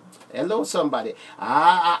trained. Hello, somebody.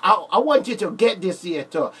 I want you to get this here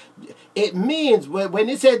too. It means when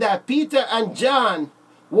he said that Peter and John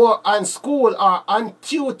were unschooled or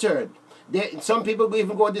untutored, some people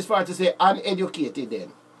even go this far to say uneducated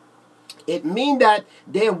then. It means that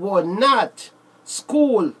they were not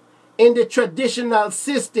schooled in the traditional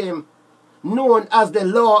system known as the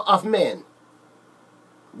law of men.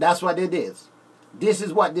 That's what it is. This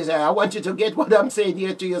is what this is. I want you to get what I'm saying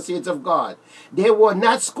here to your saints of God. They were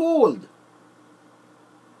not schooled.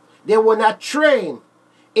 They were not trained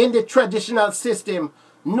in the traditional system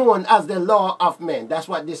known as the law of men. That's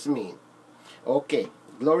what this means. Okay.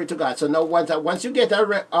 Glory to God. So now once you get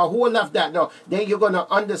a hold of that now, then you're going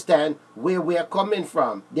to understand where we are coming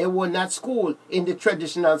from. They were not schooled in the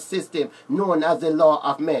traditional system known as the law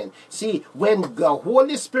of men. See, when the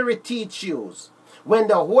Holy Spirit teaches you, when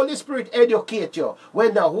the Holy Spirit educates you,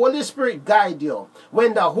 when the Holy Spirit guides you,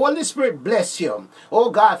 when the Holy Spirit bless you,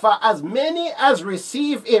 oh God, for as many as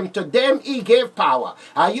receive him, to them he gave power.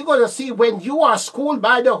 Are you going to see when you are schooled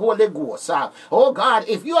by the Holy Ghost? Oh God,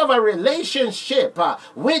 if you have a relationship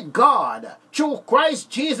with God through Christ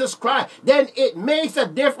Jesus Christ, then it makes a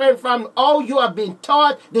difference from how you have been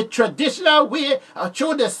taught the traditional way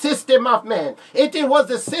through the system of men. It was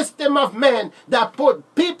the system of men that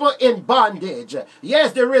put people in bondage.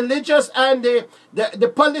 Yes, the religious and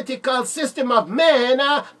the political system of men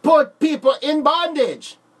put people in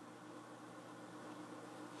bondage.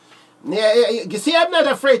 You see, I'm not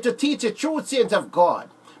afraid to teach the truth, saints of God.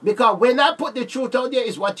 Because when I put the truth out there,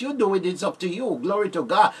 is what you do with it, it's up to you. Glory to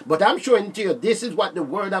God. But I'm showing to you, this is what the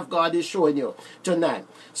Word of God is showing you tonight.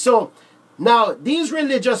 So, now, these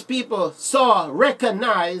religious people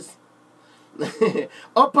recognize,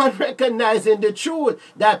 upon recognizing the truth,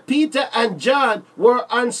 that Peter and John were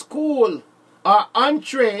unschooled or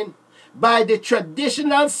untrained by the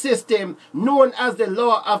traditional system known as the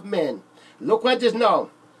law of men. Look what is now.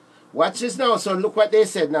 Watch this now. So look what they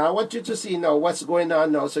said. Now I want you to see now what's going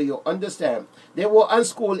on now so you understand. They were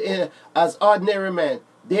unschooled as ordinary men.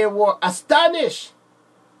 They were astonished.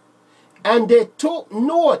 And they took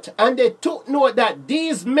note. And they took note that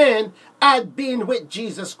these men had been with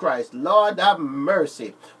Jesus Christ. Lord have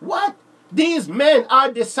mercy. What? These men are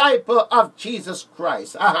disciples of Jesus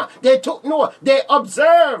Christ. They took note. They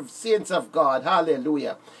observed, saints of God.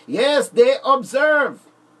 Hallelujah. Yes, they observed.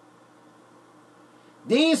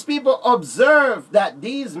 These people observed that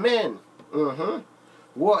these men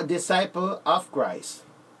were disciples of Christ.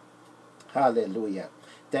 Hallelujah.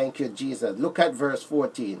 Thank you, Jesus. Look at verse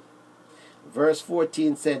 14. Verse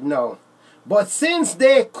 14 said, no. But since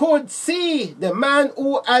they could see the man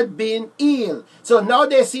who had been healed. So now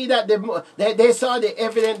they see that they saw the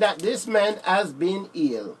evidence that this man has been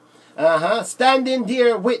healed. Standing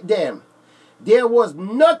there with them. There was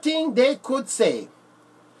nothing they could say.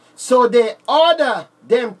 So they ordered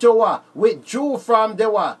them to withdraw from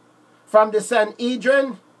the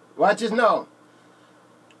Sanhedrin. Watch this now.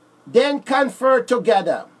 Then confer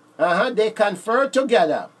together. They confer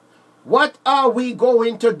together. What are we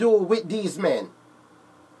going to do with these men?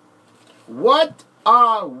 What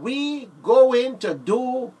are we going to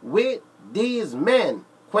do with these men?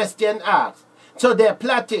 Question asked. So they're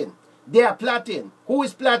plotting. They are plotting. Who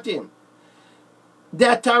is plotting?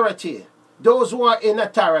 The authority. Those who are in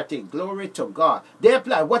authority. Glory to God. They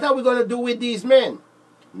apply. What are we going to do with these men?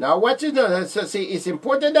 Now watch it. So see, it's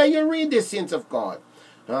important that you read the saints of God.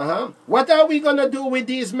 What are we going to do with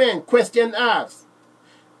these men? Question asked.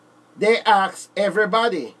 they asked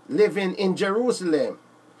everybody living in Jerusalem,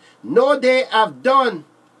 no, they have done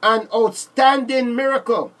an outstanding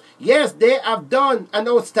miracle. Yes, they have done an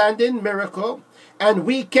outstanding miracle, and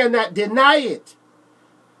we cannot deny it.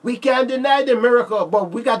 We can't deny the miracle,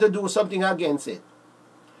 but we got to do something against it.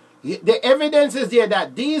 The evidence is there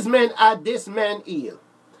that these men had this man healed.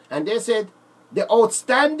 And they said the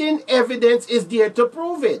outstanding evidence is there to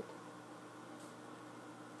prove it.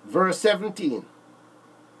 Verse 17.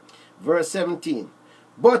 Verse 17.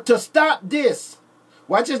 But to stop this,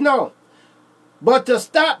 watch this now. But to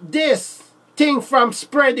stop this thing from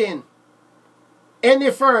spreading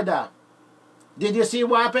any further. Did you see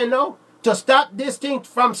what happened now? To stop this thing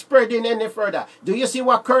from spreading any further. Do you see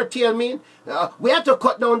what curtail mean? We have to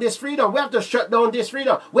cut down this freedom. We have to shut down this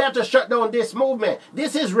freedom. We have to shut down this movement.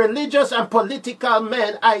 This is religious and political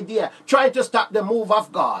man idea trying to stop the move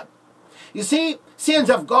of God. You see,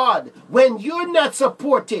 saints of God, when you're not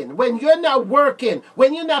supporting, when you're not working,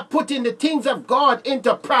 when you're not putting the things of God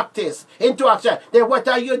into practice, into action, then what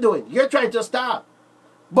are you doing? You're trying to stop.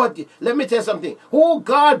 But let me tell you something. Who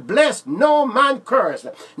God bless, no man curse.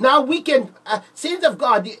 Now we can, saints of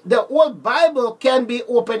God, the whole Bible can be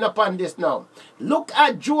opened upon this now. Look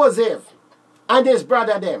at Joseph and his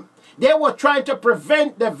brother them. They were trying to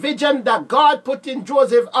prevent the vision that God put in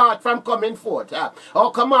Joseph's heart from coming forth.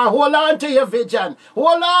 Oh, come on, hold on to your vision.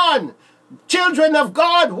 Hold on. Children of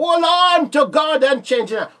God, hold on to God and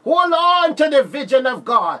change it. Hold on to the vision of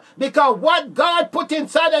God. Because what God put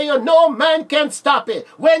inside of you, no man can stop it.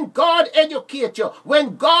 When God educate you,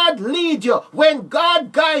 when God lead you, when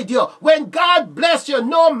God guide you, when God bless you,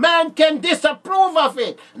 no man can disapprove of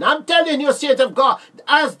it. And I'm telling you, saints of God,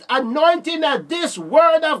 as anointing as this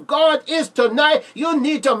word of God is tonight, you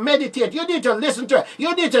need to meditate. You need to listen to it.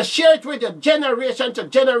 You need to share it with your generation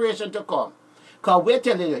to come. Because we're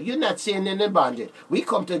telling you, you're not staying in the bondage. We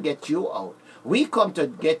come to get you out. We come to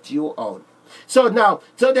get you out. So now,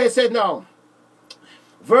 so they said now,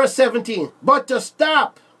 verse 17, but to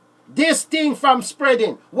stop this thing from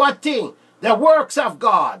spreading, what thing? The works of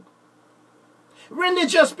God.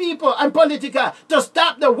 Religious people and political, to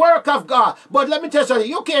stop the work of God. But let me tell you something,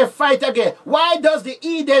 you can't fight again. Why does the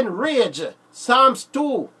Eden rage? Psalms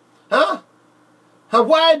 2. Huh? And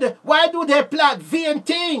why do they plot vain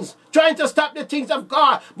things, trying to stop the things of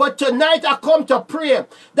God? But tonight I come to pray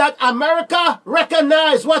that America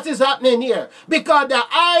recognize what is happening here. Because the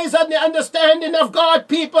eyes and the understanding of God,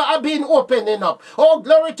 people are being opening up. Oh,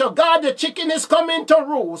 glory to God, the chicken is coming to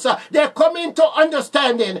roost. They're coming to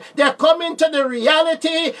understanding. They're coming to the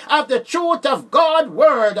reality of the truth of God's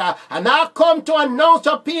word. And I come to announce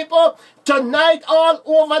to people, tonight all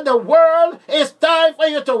over the world, it's time for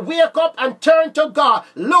you to wake up and turn to God.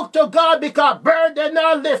 Look to God, because burdens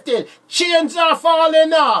are lifted. Chains are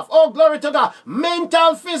falling off. Oh, glory to God.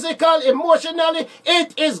 Mental, physical, emotionally,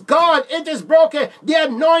 it is God. It is broken. The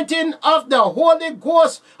anointing of the Holy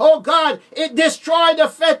Ghost, oh God, it destroyed the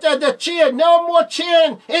fetter, the chain. No more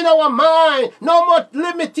chain in our mind. No more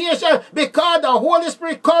limitation, because the Holy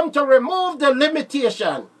Spirit come to remove the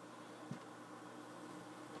limitation.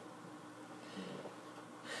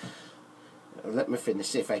 Let me finish,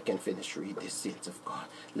 see if I can finish read this, saints of God.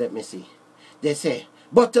 Let me see. They say,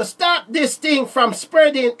 but to stop this thing from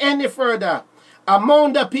spreading any further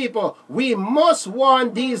among the people, we must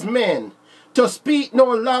warn these men to speak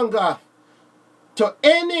no longer to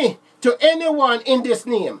anyone in this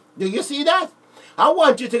name. Do you see that? I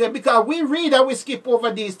want you to get, because we read and we skip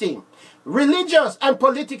over these things. Religious and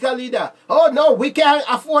political leader, oh no, we can't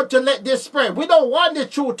afford to let this spread. We don't want the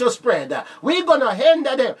truth to spread. We're going to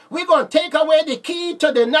hinder them. We're going to take away the key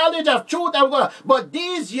to the knowledge of truth. But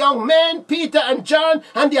these young men, Peter and John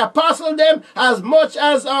and the apostle them, as much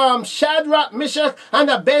as Shadrach, Meshach and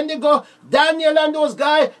Abednego, Daniel and those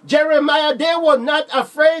guys, Jeremiah, they were not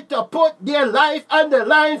afraid to put their life on the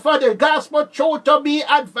line for the gospel truth to be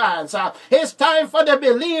advanced. It's time for the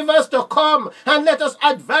believers to come and let us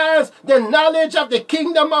advance the knowledge of the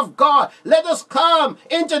kingdom of God. Let us come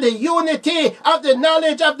into the unity of the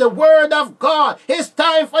knowledge of the word of God. It's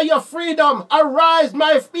time for your freedom. Arise,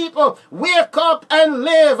 my people. Wake up and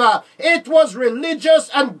live. It was religious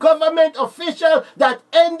and government officials that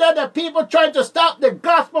ended the people trying to stop the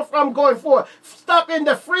gospel from going forth. Stopping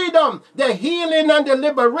the freedom, the healing and the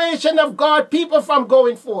liberation of God, people from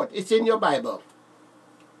going forth. It's in your Bible.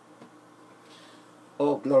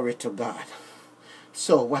 Oh, glory to God.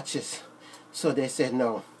 So, watch this. So they said,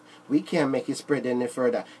 no, we can't make it spread any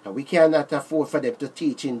further. And we cannot afford for them to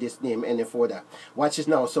teach in this name any further. Watch this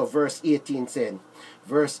now. So verse 18 said,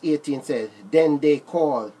 then they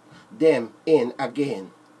called them in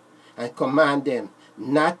again and command them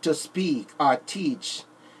not to speak or teach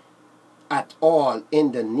at all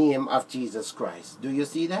in the name of Jesus Christ. Do you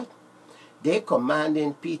see that? They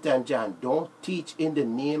commanding Peter and John, don't teach in the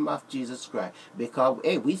name of Jesus Christ. Because,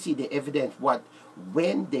 hey, we see the evidence what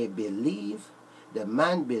when they believe, the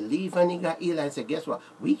man believed and he got healed and said, guess what?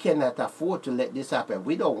 We cannot afford to let this happen.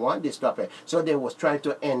 We don't want this to happen. So they was trying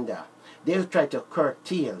to hinder. They was trying to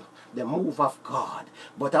curtail the move of God.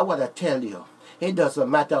 But I want to tell you, it doesn't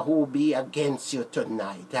matter who be against you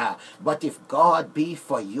tonight. But if God be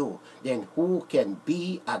for you, then who can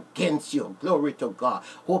be against you? Glory to God.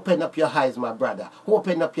 Open up your eyes, my brother.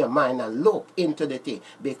 Open up your mind and look into the thing.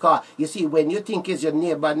 Because, you see, when you think is your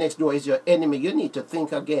neighbor next door is your enemy, you need to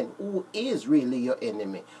think again, who is really your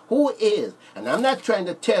enemy? Who is? And I'm not trying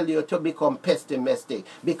to tell you to become pessimistic,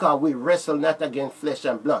 because we wrestle not against flesh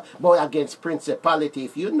and blood, but against principality.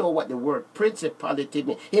 If you know what the word principality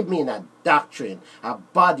means, it means a doctrine, a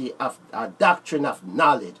body of a doctrine of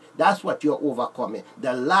knowledge. That's what you're overcoming.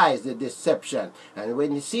 The lies, the deception. And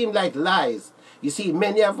when it seems like lies, you see,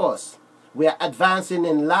 many of us, we are advancing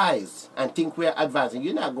in lies and think we are advancing.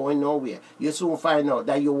 You're not going nowhere. You soon find out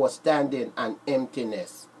that you were standing on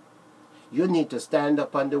emptiness. You need to stand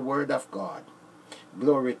up on the word of God.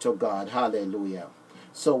 Glory to God. Hallelujah.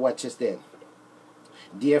 So watch this then.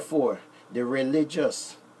 Therefore, the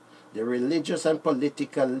religious and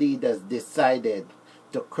political leaders decided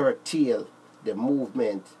to curtail the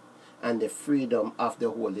movement and the freedom of the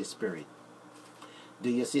Holy Spirit. Do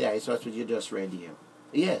you see that? It's what you just read here.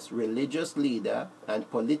 Yes, religious leader and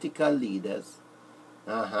political leaders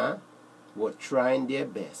were trying their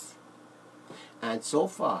best. And so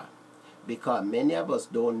far, because many of us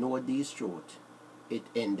don't know these truths, it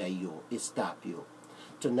hinder you, it stop you.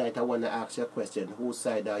 Tonight I want to ask you a question. Whose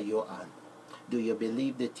side are you on? Do you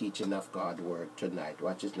believe the teaching of God's word tonight?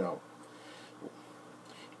 Watch it now.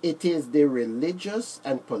 It is the religious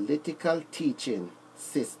and political teaching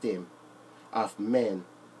system of men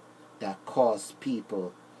that cause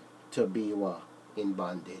people to be what? In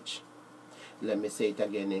bondage. Let me say it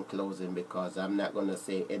again in closing, because I'm not going to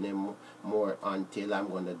say any more until I'm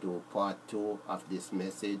going to do part 2 of this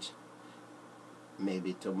message.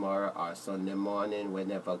 Maybe tomorrow or Sunday morning,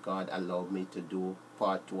 whenever God allowed me to do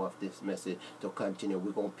part 2 of this message to continue.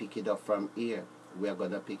 We're going to pick it up from here. We're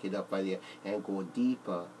going to pick it up from here and go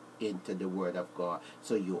deeper into the Word of God,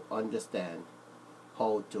 so you understand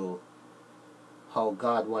how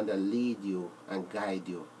God want to lead you and guide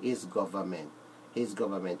you. His government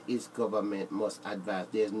must advance.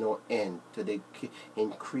 There's no end to the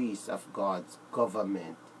increase of God's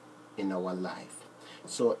government in our life.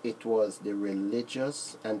 So it was the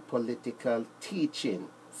religious and political teaching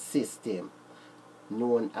system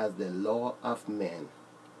known as the law of men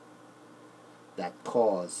that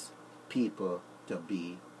caused people to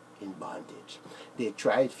be in bondage. They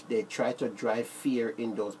tried to drive fear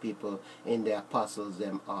in those people, in the apostles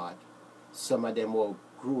them heart. Some of them were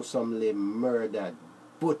gruesomely murdered,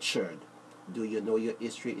 butchered. Do you know your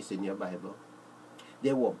history is in your Bible?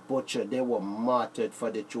 They were butchered, they were martyred for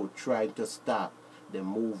the truth, trying to stop the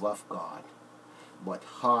move of God. But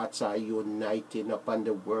hearts are uniting upon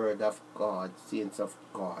the word of God, saints of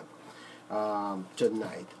God.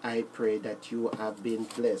 Tonight, I pray that you have been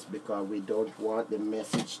blessed, because we don't want the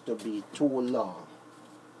message to be too long.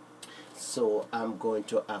 So I'm going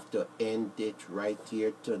to have to end it right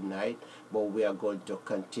here tonight, but we are going to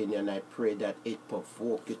continue, and I pray that it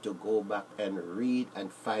provoke you to go back and read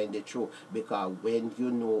and find the truth, because when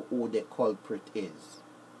you know who the culprit is,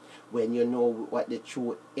 when you know what the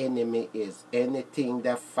true enemy is, anything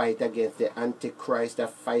that fight against the Antichrist,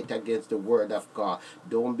 that fight against the word of God,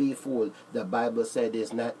 don't be fooled. The Bible said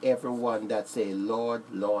it's not everyone that say, Lord,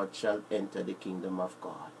 Lord, shall enter the kingdom of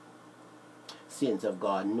God. Saints of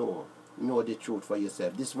God, know the truth for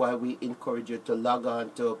yourself. This is why we encourage you to log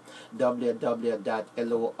on to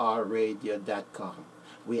www.lorradio.com.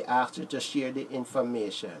 We ask you to share the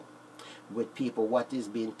information with people, what is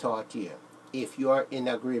being taught here. If you are in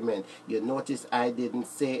agreement, you notice I didn't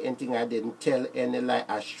say anything, I didn't tell any lie.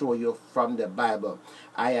 I show you from the Bible.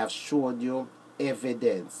 I have showed you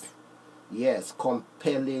evidence. Yes,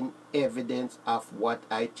 compelling evidence of what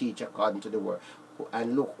I teach according to the word.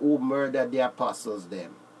 And look who murdered the apostles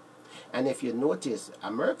them. And if you notice,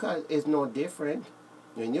 America is no different.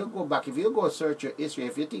 When you go back, if you go search your history,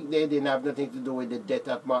 if you think they didn't have nothing to do with the death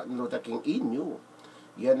of Martin Luther King, he knew.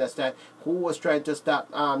 You understand? Who was trying to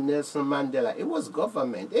stop Nelson Mandela? It was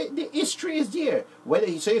government. The history is there.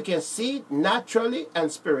 So you can see it naturally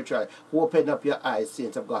and spiritually. Open up your eyes,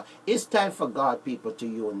 saints of God. It's time for God people to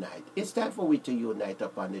unite. It's time for we to unite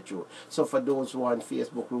upon the truth. So for those who are on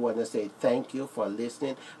Facebook, we want to say thank you for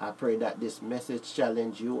listening. I pray that this message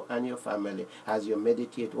challenge you and your family as you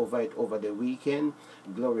meditate over it over the weekend.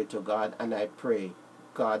 Glory to God. And I pray,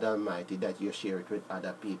 God Almighty, that you share it with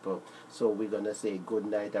other people. So we're going to say good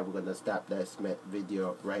night, and we're going to stop this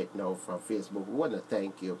video right now from Facebook. We want to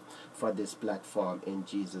thank you for this platform. In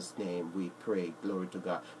Jesus' name we pray. Glory to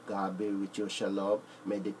God. God be with you. Shalom.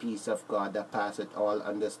 May the peace of God that passeth all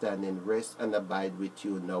understanding rest and abide with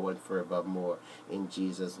you now and forevermore. In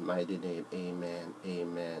Jesus' mighty name. Amen.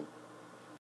 Amen.